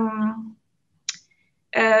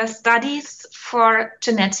studies for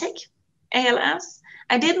genetic ALS.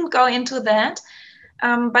 I didn't go into that,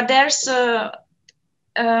 but there's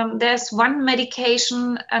one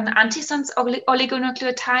medication, an antisense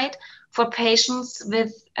oligonucleotide for patients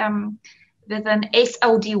with an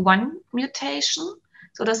SOD1 mutation.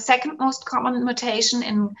 So the second most common mutation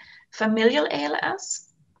in familial ALS.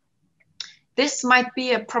 This might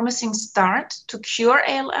be a promising start to cure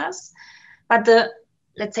ALS, but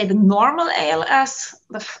let's say the normal ALS,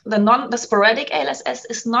 the sporadic ALS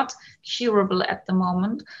is not curable at the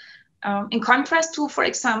moment. In contrast to, for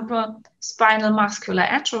example, spinal muscular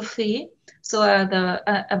atrophy, so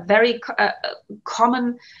a very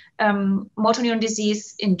common motor neuron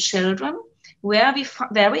disease in children, where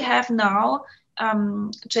we have now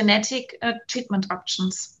genetic treatment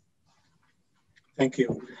options. Thank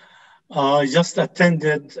you. I just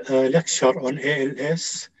attended a lecture on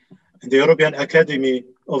ALS in the European Academy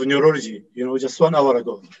of Neurology, just 1 hour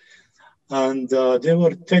ago. And they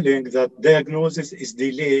were telling that diagnosis is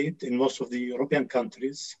delayed in most of the European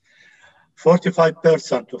countries.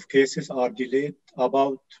 45% of cases are delayed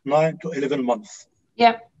about 9 to 11 months.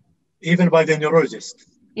 Yeah. Even by the neurologist.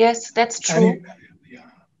 Yes, that's true.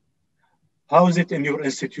 How is it in your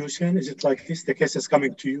institution? Is it like this? The cases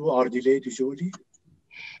coming to you are delayed usually?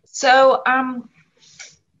 So,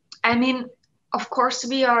 I mean, of course,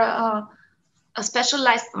 we are a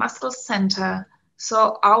specialized muscle center.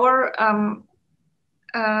 So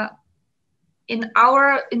in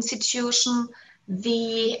our institution,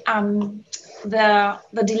 the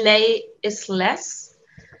delay is less,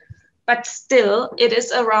 but still it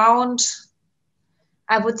is around,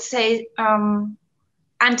 I would say,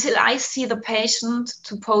 until I see the patient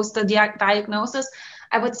to post the diagnosis,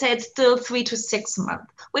 I would say it's still 3 to 6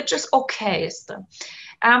 months, which is okay still.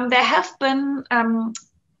 There have been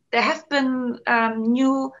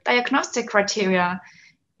new diagnostic criteria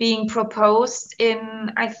being proposed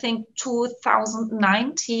in, I think,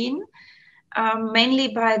 2019, mainly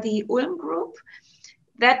by the Ulm group,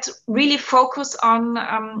 that really focus on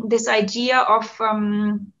this idea of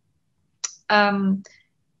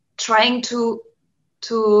trying to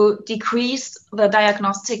decrease the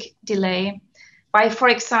diagnostic delay by, for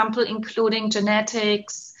example, including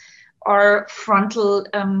genetics or frontal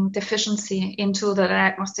deficiency into the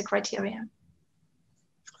diagnostic criteria.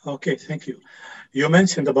 Okay, thank you. You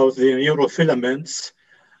mentioned about the neurofilaments.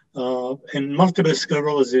 In multiple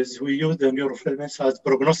sclerosis, we use the neurofilaments as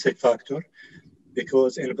prognostic factor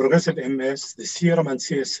because in progressive MS, the serum and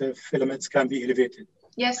CSF filaments can be elevated.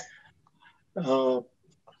 Yes.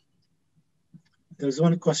 There's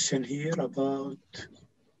one question here about,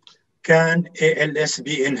 can ALS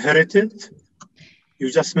be inherited?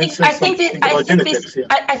 You just mentioned about genetics.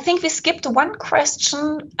 I think we skipped one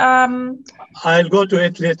question. I'll go to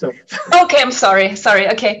it later. Okay, I'm sorry.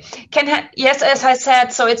 Okay. Yes, as I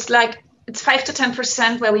said, so it's 5 to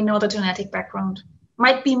 10% where we know the genetic background.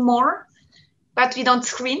 Might be more, but we don't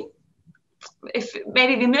screen. If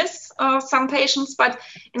maybe we miss some patients, but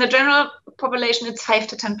in the general population, it's 5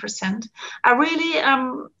 to 10%. I really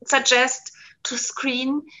suggest to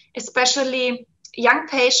screen, especially young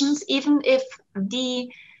patients, even if the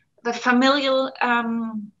familial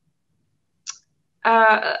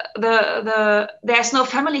there's no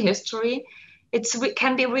family history. It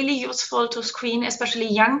can be really useful to screen, especially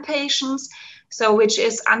young patients, so which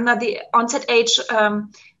is under the onset age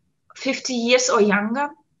 50 years or younger,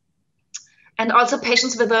 and also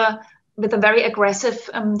patients with a very aggressive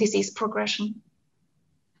disease progression.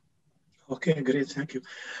 Okay, great, thank you.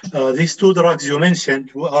 These two drugs you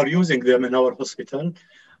mentioned, we are using them in our hospital.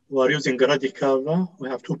 We are using Radicava. We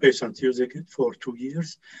have 2 patients using it for 2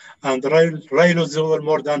 years, and Riluzole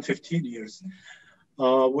more than 15 years.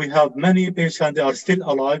 We have many patients, they are still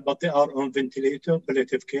alive, but they are on ventilator,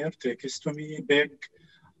 palliative care, tracheostomy, PEG,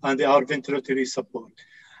 and they are ventilatory support.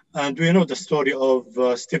 And we know the story of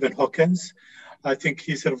Stephen Hawkins. I think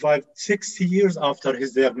he survived 60 years after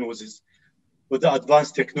his diagnosis with the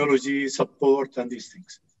advanced technology, support, and these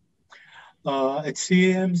things. It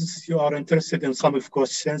seems you are interested in some of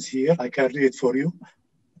questions here. I can read for you.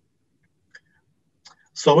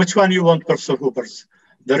 So which one you want, Professor Hoopers?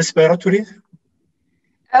 The respiratory?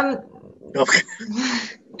 Okay.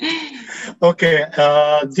 Okay.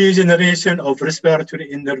 Degeneration of respiratory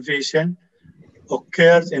innervation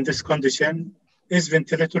occurs in this condition. Is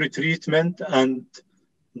ventilatory treatment, and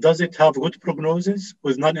does it have good prognosis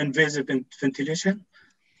with non-invasive ventilation?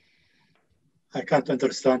 I can't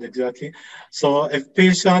understand exactly. So if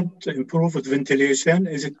patient improve with ventilation,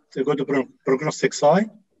 is it a good prognostic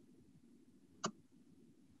sign?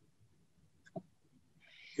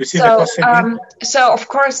 You see the question here? So of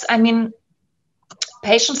course, I mean,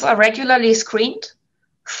 patients are regularly screened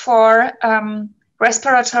for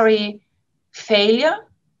respiratory failure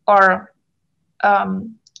or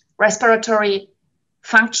respiratory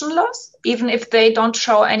function loss, even if they don't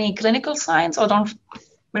show any clinical signs or don't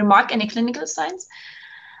remark any clinical signs.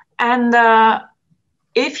 And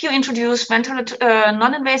if you introduce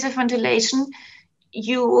non-invasive ventilation,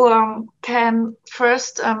 you can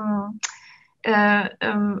first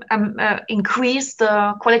increase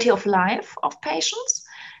the quality of life of patients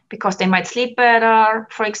because they might sleep better,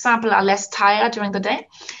 for example, are less tired during the day.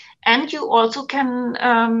 And you also can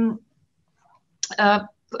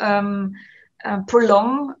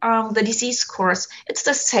prolong the disease course. It's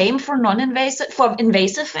the same for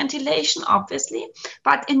invasive ventilation, obviously,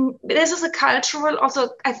 but this is a cultural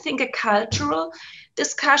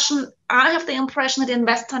discussion. I have the impression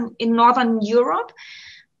that in Northern Europe,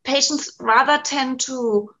 patients rather tend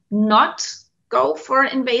to not go for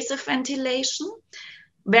invasive ventilation,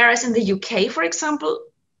 whereas in the UK, for example,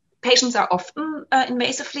 patients are often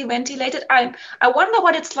invasively ventilated. I wonder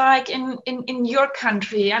what it's like in your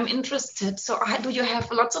country. I'm interested. So do you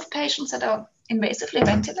have lots of patients that are invasively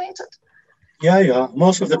ventilated? Yeah.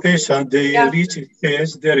 Most of the patients, they reach a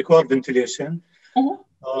stage, they require ventilation.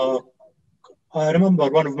 Mm-hmm. I remember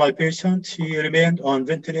one of my patients, she remained on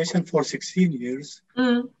ventilation for 16 years.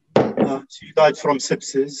 Mm. She died from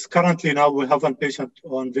sepsis. Currently now we have one patient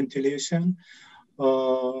on ventilation.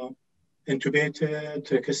 intubated,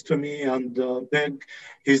 tracheostomy, and big.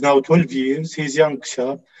 He's now 12 years. He's young,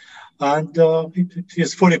 sharp, and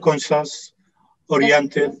he's fully conscious,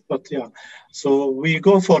 oriented. But yeah, so we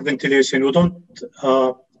go for ventilation. We don't.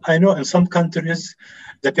 I know in some countries,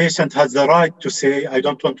 the patient has the right to say, "I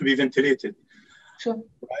don't want to be ventilated." Sure.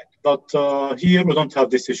 Right. But here we don't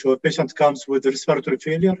have this issue. A patient comes with respiratory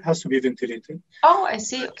failure, has to be ventilated. Oh, I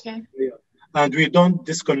see. Okay. Yeah. And we don't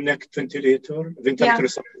disconnect ventilator Yeah.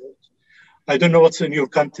 support. I don't know what's in your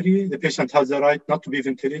country. The patient has the right not to be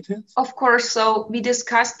ventilated. Of course. So we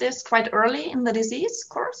discussed this quite early in the disease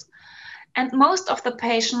course, and most of the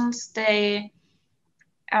patients they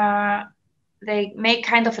make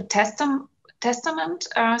kind of a testament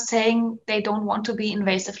saying they don't want to be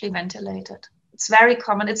invasively ventilated. It's very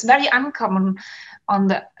common. It's very uncommon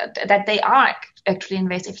that they are actually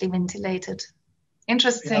invasively ventilated.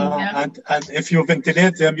 Interesting. Yeah. And if you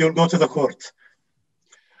ventilate them, you'll go to the court.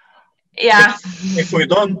 Yeah. If we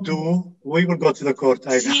don't do, we will go to the court.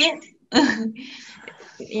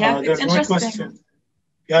 Yeah, there's one question.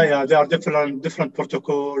 Yeah, there are different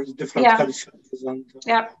protocols, different cultures. And,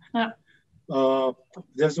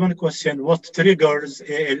 there's one question: what triggers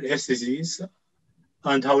ALS disease,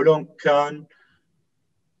 and how long can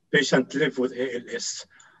patient live with ALS?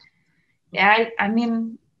 Yeah, I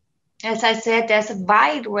mean, as I said, there's a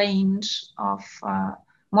wide range of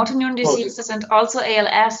motor neuron diseases, and also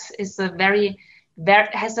ALS is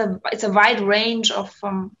it's a wide range of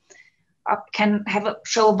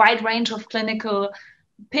show a wide range of clinical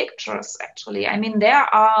pictures. Actually, I mean, there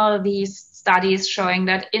are these studies showing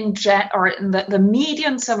that the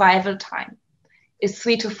median survival time is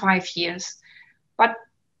 3 to 5 years, but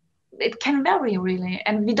it can vary really,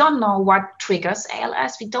 and we don't know what triggers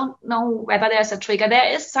ALS. We don't know whether there's a trigger.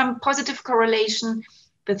 There is some positive correlation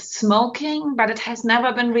with smoking, but it has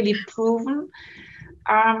never been really proven.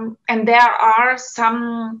 And there are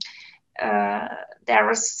some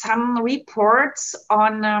reports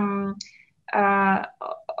on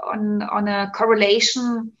a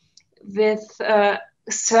correlation with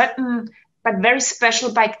certain but very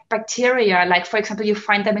special bacteria, like for example, you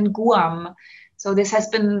find them in Guam. So this has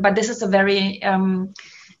been, but this is a very,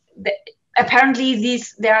 apparently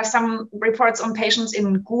there are some reports on patients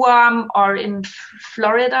in Guam or in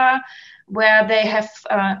Florida where they have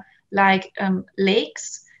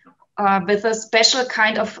lakes with a special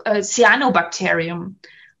kind of cyanobacterium.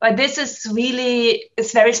 But this is really,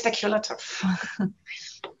 it's very speculative.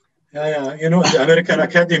 Yeah. You know, the American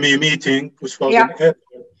Academy meeting, which was in April,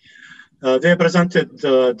 they presented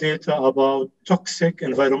data about toxic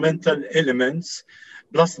environmental elements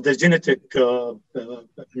plus the genetic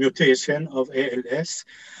mutation of ALS.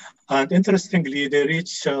 And interestingly, they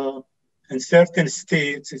reach in certain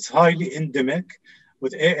states, it's highly endemic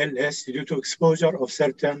with ALS due to exposure of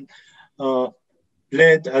certain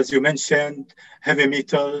lead, as you mentioned, heavy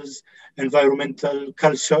metals, environmental,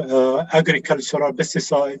 culture, agricultural,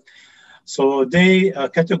 pesticide. So they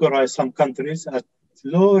categorize some countries at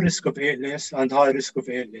low risk of ALS and high risk of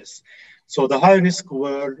ALS. So the high risk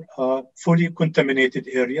were fully contaminated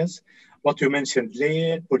areas, what you mentioned,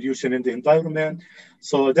 lead, pollution in the environment.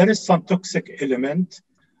 So there is some toxic element,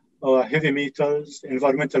 heavy metals,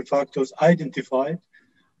 environmental factors identified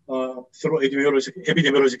through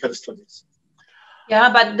epidemiological studies.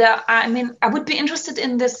 Yeah, but I mean, I would be interested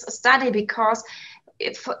in this study because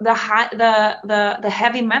the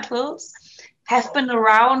heavy metals have been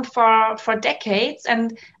around for decades,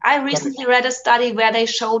 and I recently read a study where they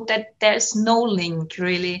showed that there's no link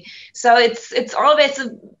really. So it's always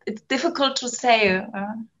it's difficult to say.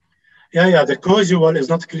 Yeah, the causal is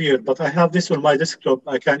not clear, but I have this on my desktop.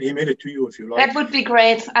 I can email it to you if you like. That would be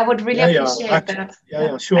great. I would really appreciate that.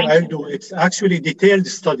 Yeah, sure, I'll do. It's actually a detailed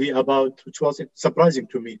study about, which was surprising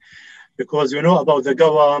to me, because you know about the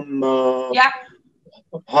Guam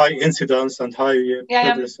high incidence and high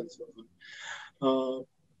prevalence and so on.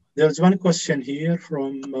 There's one question here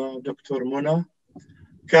from Dr. Mona.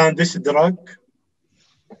 Can this drug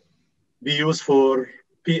be used for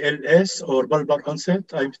PLS or bulbar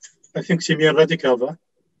onset? I think she means Radicava.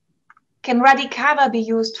 Can Radicava be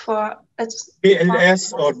used for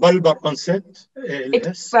PLS or bulbar onset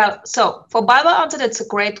ALS? So for bulbar onset, it's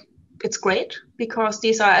great because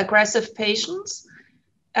these are aggressive patients,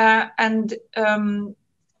 and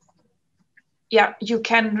you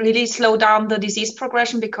can really slow down the disease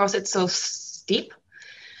progression because it's so steep.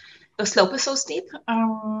 The slope is so steep.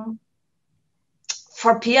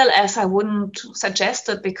 For PLS, I wouldn't suggest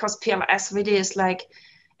it because PLS really is like,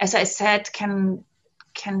 as I said, can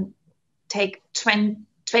take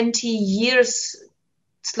 20 years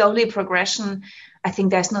slowly progression I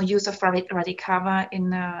think there's no use of Radicava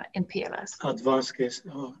in PLS. Advanced case,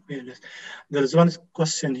 oh, PLS. There is one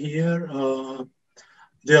question here.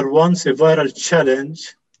 There once a viral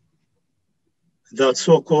challenge, that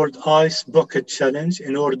so-called ice bucket challenge,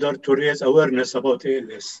 in order to raise awareness about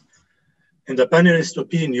ALS. In the panelist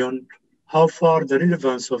opinion, how far the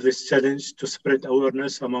relevance of this challenge to spread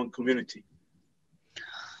awareness among community?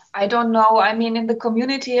 I don't know. I mean, in the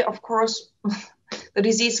community, of course, the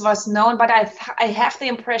disease was known, but I have the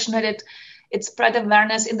impression that it spread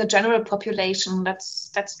awareness in the general population.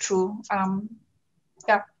 That's true.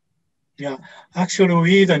 Yeah. Yeah, actually,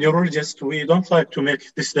 we, the neurologists, we don't like to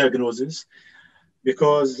make this diagnosis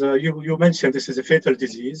because you mentioned this is a fatal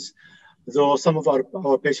disease, though some of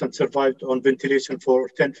our patients survived on ventilation for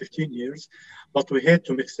 10, 15 years, but we hate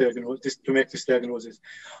to make this diagnosis.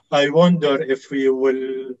 I wonder if we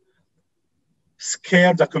will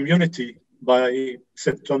scare the community by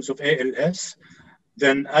symptoms of ALS,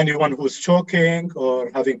 then anyone who's choking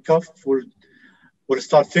or having cough will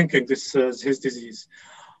start thinking this is his disease.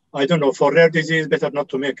 I don't know, for rare disease, better not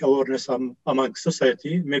to make awareness among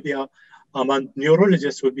society. Maybe among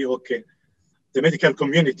neurologists would be okay. The medical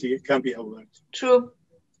community can be aware. True.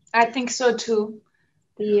 I think so too.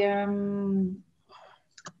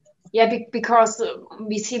 Because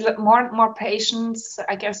we see more and more patients,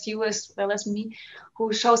 I guess you as well as me,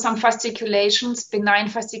 who show some fasciculations, benign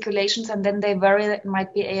fasciculations, and then they worry that it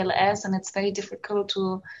might be ALS, and it's very difficult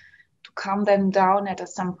to calm them down at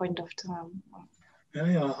some point of time.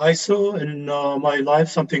 Yeah. I saw in my life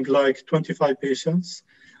something like 25 patients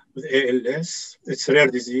with ALS. It's a rare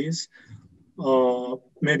disease.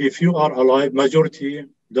 Maybe a few are alive, majority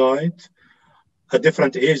died at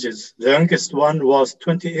different ages. The youngest one was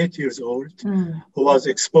 28 years old, who was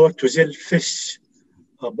exposed to jellyfish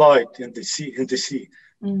bite in the sea.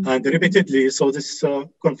 And repeatedly. So this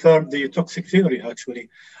confirmed the toxic theory, actually,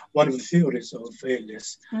 one of the theories of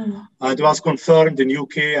ALS. And it was confirmed in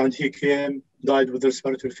UK, and he died with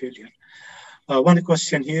respiratory failure. One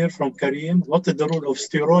question here from Karim. What is the role of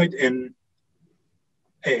steroid in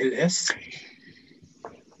ALS?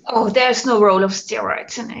 Oh, there's no role of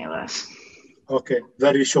steroids in ALS. Okay,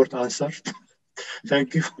 very short answer.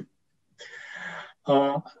 Thank you.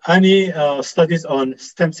 Any studies on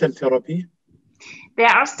stem cell therapy? There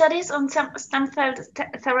are studies on stem cell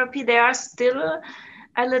therapy. They are still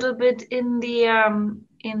a little bit in the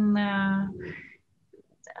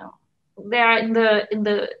they are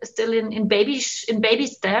still in baby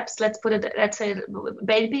steps. Let's say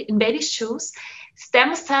baby shoes.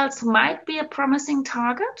 Stem cells might be a promising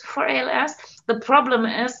target for ALS. The problem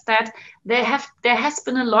is that there has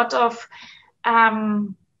been a lot of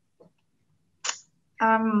how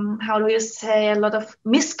do you say, a lot of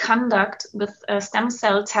misconduct with stem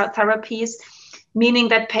cell therapies, meaning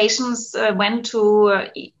that patients went to,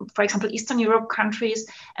 for example, Eastern Europe countries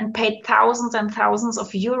and paid thousands and thousands of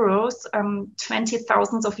euros,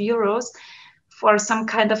 20,000 of euros for some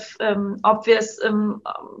kind of obvious,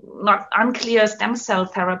 not unclear stem cell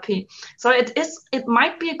therapy. So it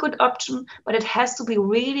might be a good option, but it has to be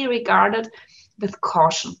really regarded with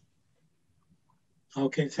caution.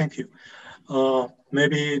 Okay, thank you.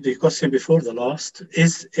 Maybe the question before the last,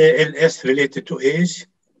 is ALS related to age?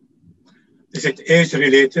 Is it age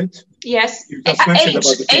related? Yes.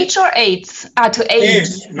 Age or AIDS? To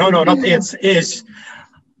age. No, not AIDS. Age.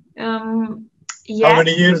 Yes. How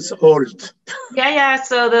many years old? Yeah.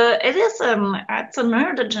 So it's a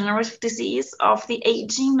neurodegenerative disease of the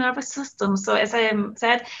aging nervous system. So as I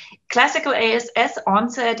said, classical ALS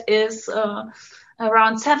onset is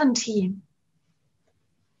around 70.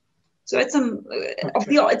 So it's a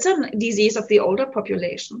disease of the older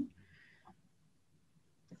population.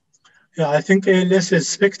 Yeah, I think ALS is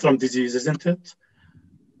spectrum disease, isn't it?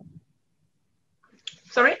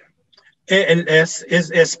 Sorry? ALS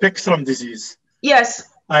is a spectrum disease. Yes.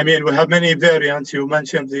 I mean, we have many variants. You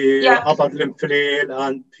mentioned the upper limb flail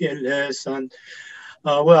and PLS, and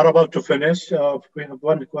we are about to finish. We have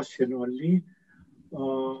one question only.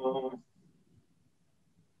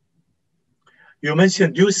 You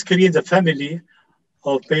mentioned you screen the family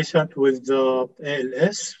of patient with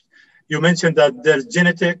ALS. You mentioned that there's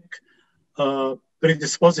genetic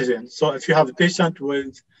predisposition. So if you have a patient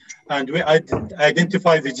and we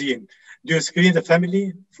identify the gene, do you screen the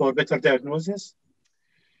family for better diagnosis?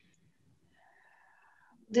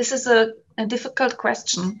 This is a difficult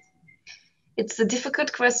question. It's a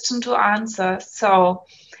difficult question to answer. So,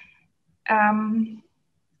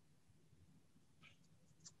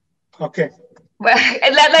 okay. Well,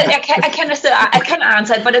 I can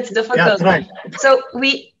answer it, but it's difficult. Yeah, right. So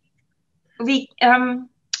we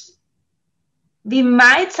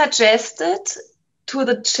might suggest it to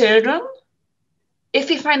the children if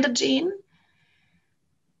we find a gene.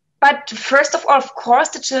 But first of all, of course,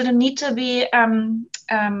 the children need to be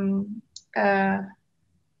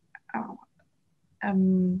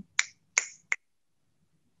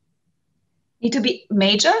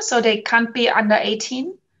major, so they can't be under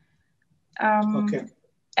 18. Okay.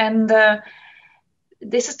 And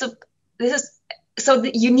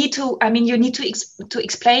you need to. I mean, you need to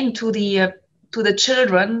explain to the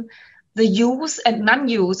children the use and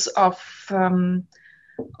non-use of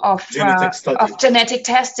genetic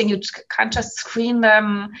testing. You can't just screen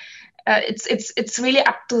them. It's really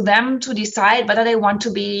up to them to decide whether they want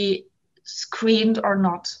to be screened or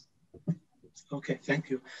not. Okay, thank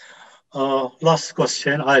you. Last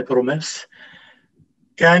question, I promise.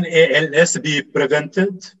 Can ALS be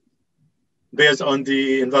prevented based on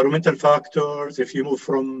the environmental factors if you move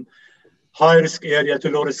from high risk area to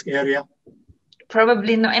low risk area?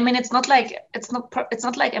 Probably no. I mean, it's not like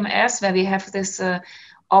MS where we have this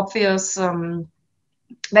obvious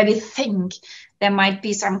where we think there might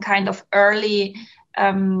be some kind of early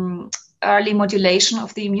modulation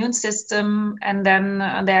of the immune system, and then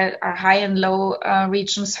there are high and low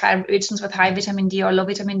regions with high vitamin D or low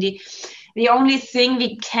vitamin D. The only thing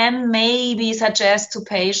we can maybe suggest to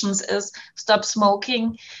patients is stop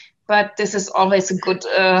smoking, but this is always a good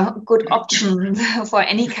option for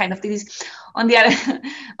any kind of disease. On the other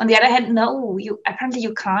hand, no, apparently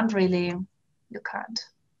you can't really. You can't.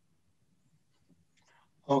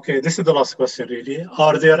 Okay, this is the last question really.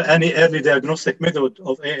 Are there any early diagnostic method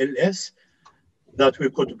of ALS that we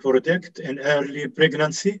could predict in early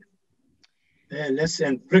pregnancy? ALS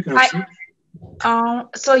and pregnancy?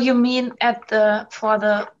 So you mean are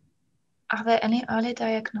there any early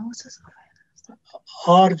diagnoses of ALS?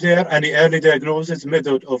 Are there any early diagnosis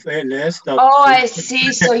method of ALS that? Oh, I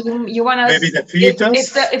see. So you want to maybe the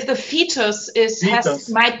fetus? If the fetus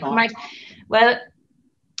might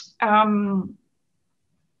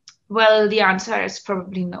well, the answer is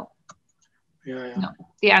probably no. Yeah. No,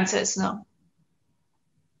 the answer is no.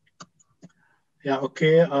 Yeah.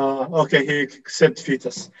 Okay. Okay. He said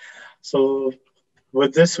fetus. So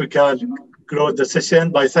with this, we can close the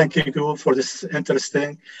session by thanking you for this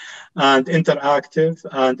interesting and interactive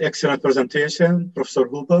and excellent presentation, Professor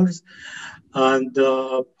Hoopers, and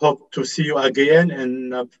hope to see you again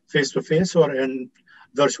in face-to-face or in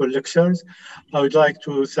virtual lectures. I would like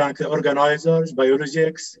to thank the organizers,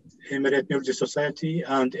 Biologics, Emirate Neurology Society,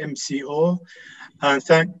 and MCO, and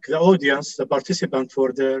thank the audience, the participants,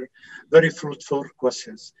 for their very fruitful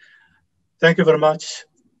questions. Thank you very much,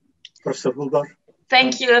 Professor Huber.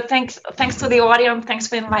 Thank you. Thanks to the audience. Thanks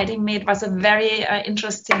for inviting me. It was a very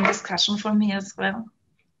interesting discussion for me as well.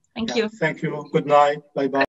 Thank you. Thank you. Good night. Bye-bye.